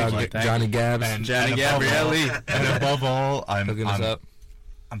company. Shout out like, Johnny Gabs. and Johnny above Gabrielli. all- and above all, Hooking us up.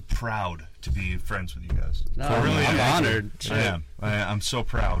 I'm proud to be friends with you guys. No, I really I'm am. honored. I am. I'm so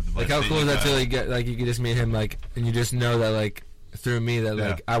proud. Like how cool is that to like get like you could just meet him like and you just know that like through me that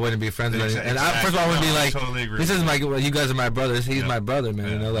like I wouldn't be friends with him. And first of all I wouldn't be like totally agree this with is you. my you guys are my brothers. He's my brother, man.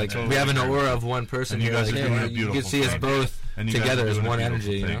 Yeah, You know, like I totally we have an agree. aura of one person. And you here, guys like, are doing a you beautiful can see us thing. both And you guys together are as doing a one beautiful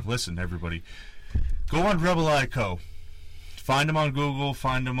energy. You thing. know? Listen, everybody, go on Rebel ICO. Find them on Google.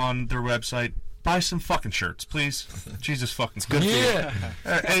 Find them on their website. Buy some fucking shirts, please. Jesus fucking good. Yeah.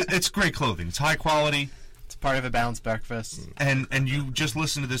 It's great clothing. It's high quality. It's part of a balanced breakfast. And you just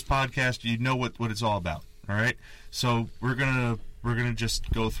listen to this podcast, you know what it's all about. All right. So we're gonna just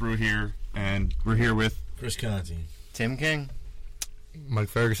go through here, and we're here with Chris Conti. Tim King. Mike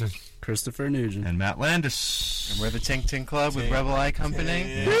Ferguson. Christopher Nugent. and Matt Landis. And we're the Tink Tink Club with Tink, Rebel Eye Company.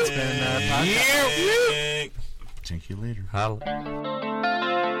 Tink. It's been a podcast. Thank you later. Holla.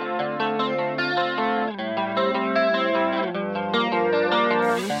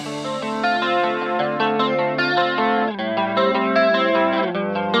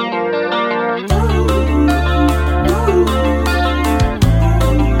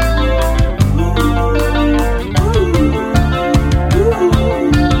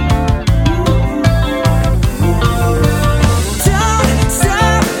 Don't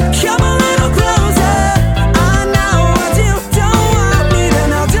stop, come a little closer. I know what you don't want.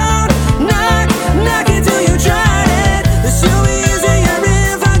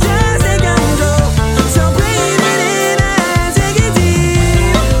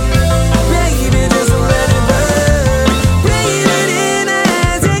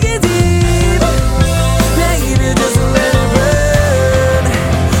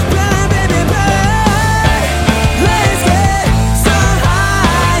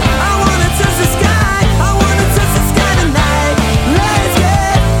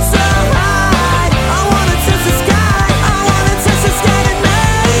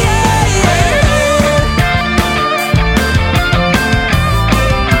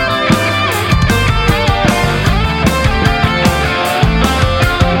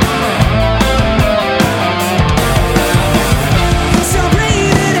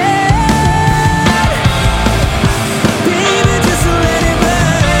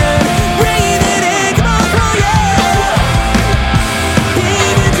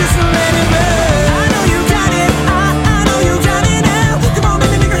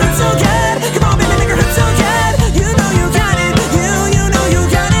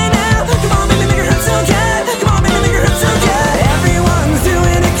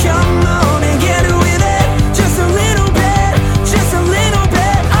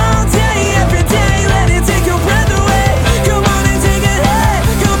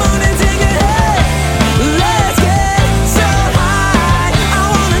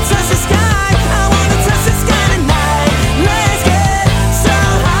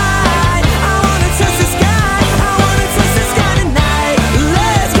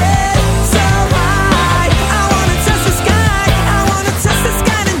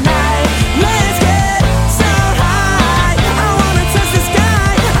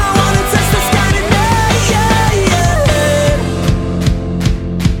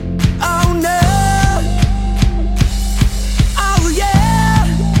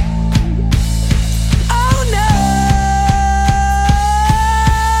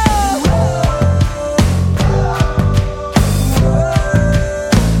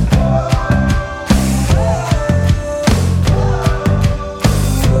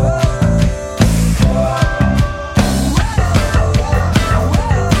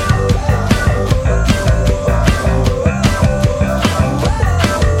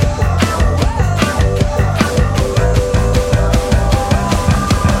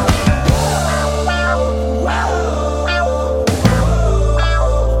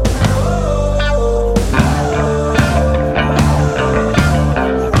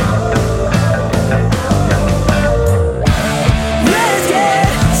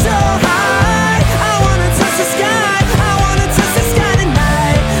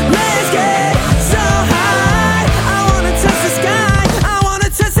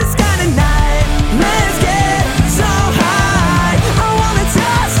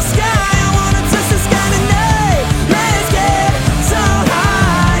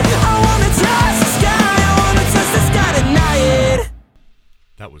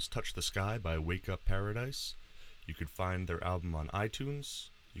 Touch the Sky by Wake Up Paradise. You could find their album on iTunes.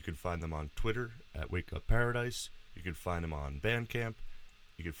 You could find them on Twitter at Wake Up Paradise. You could find them on Bandcamp.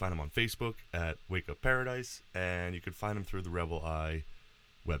 You could find them on Facebook at Wake Up Paradise. And you could find them through the Rebel Eye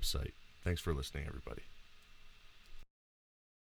website. Thanks for listening, everybody.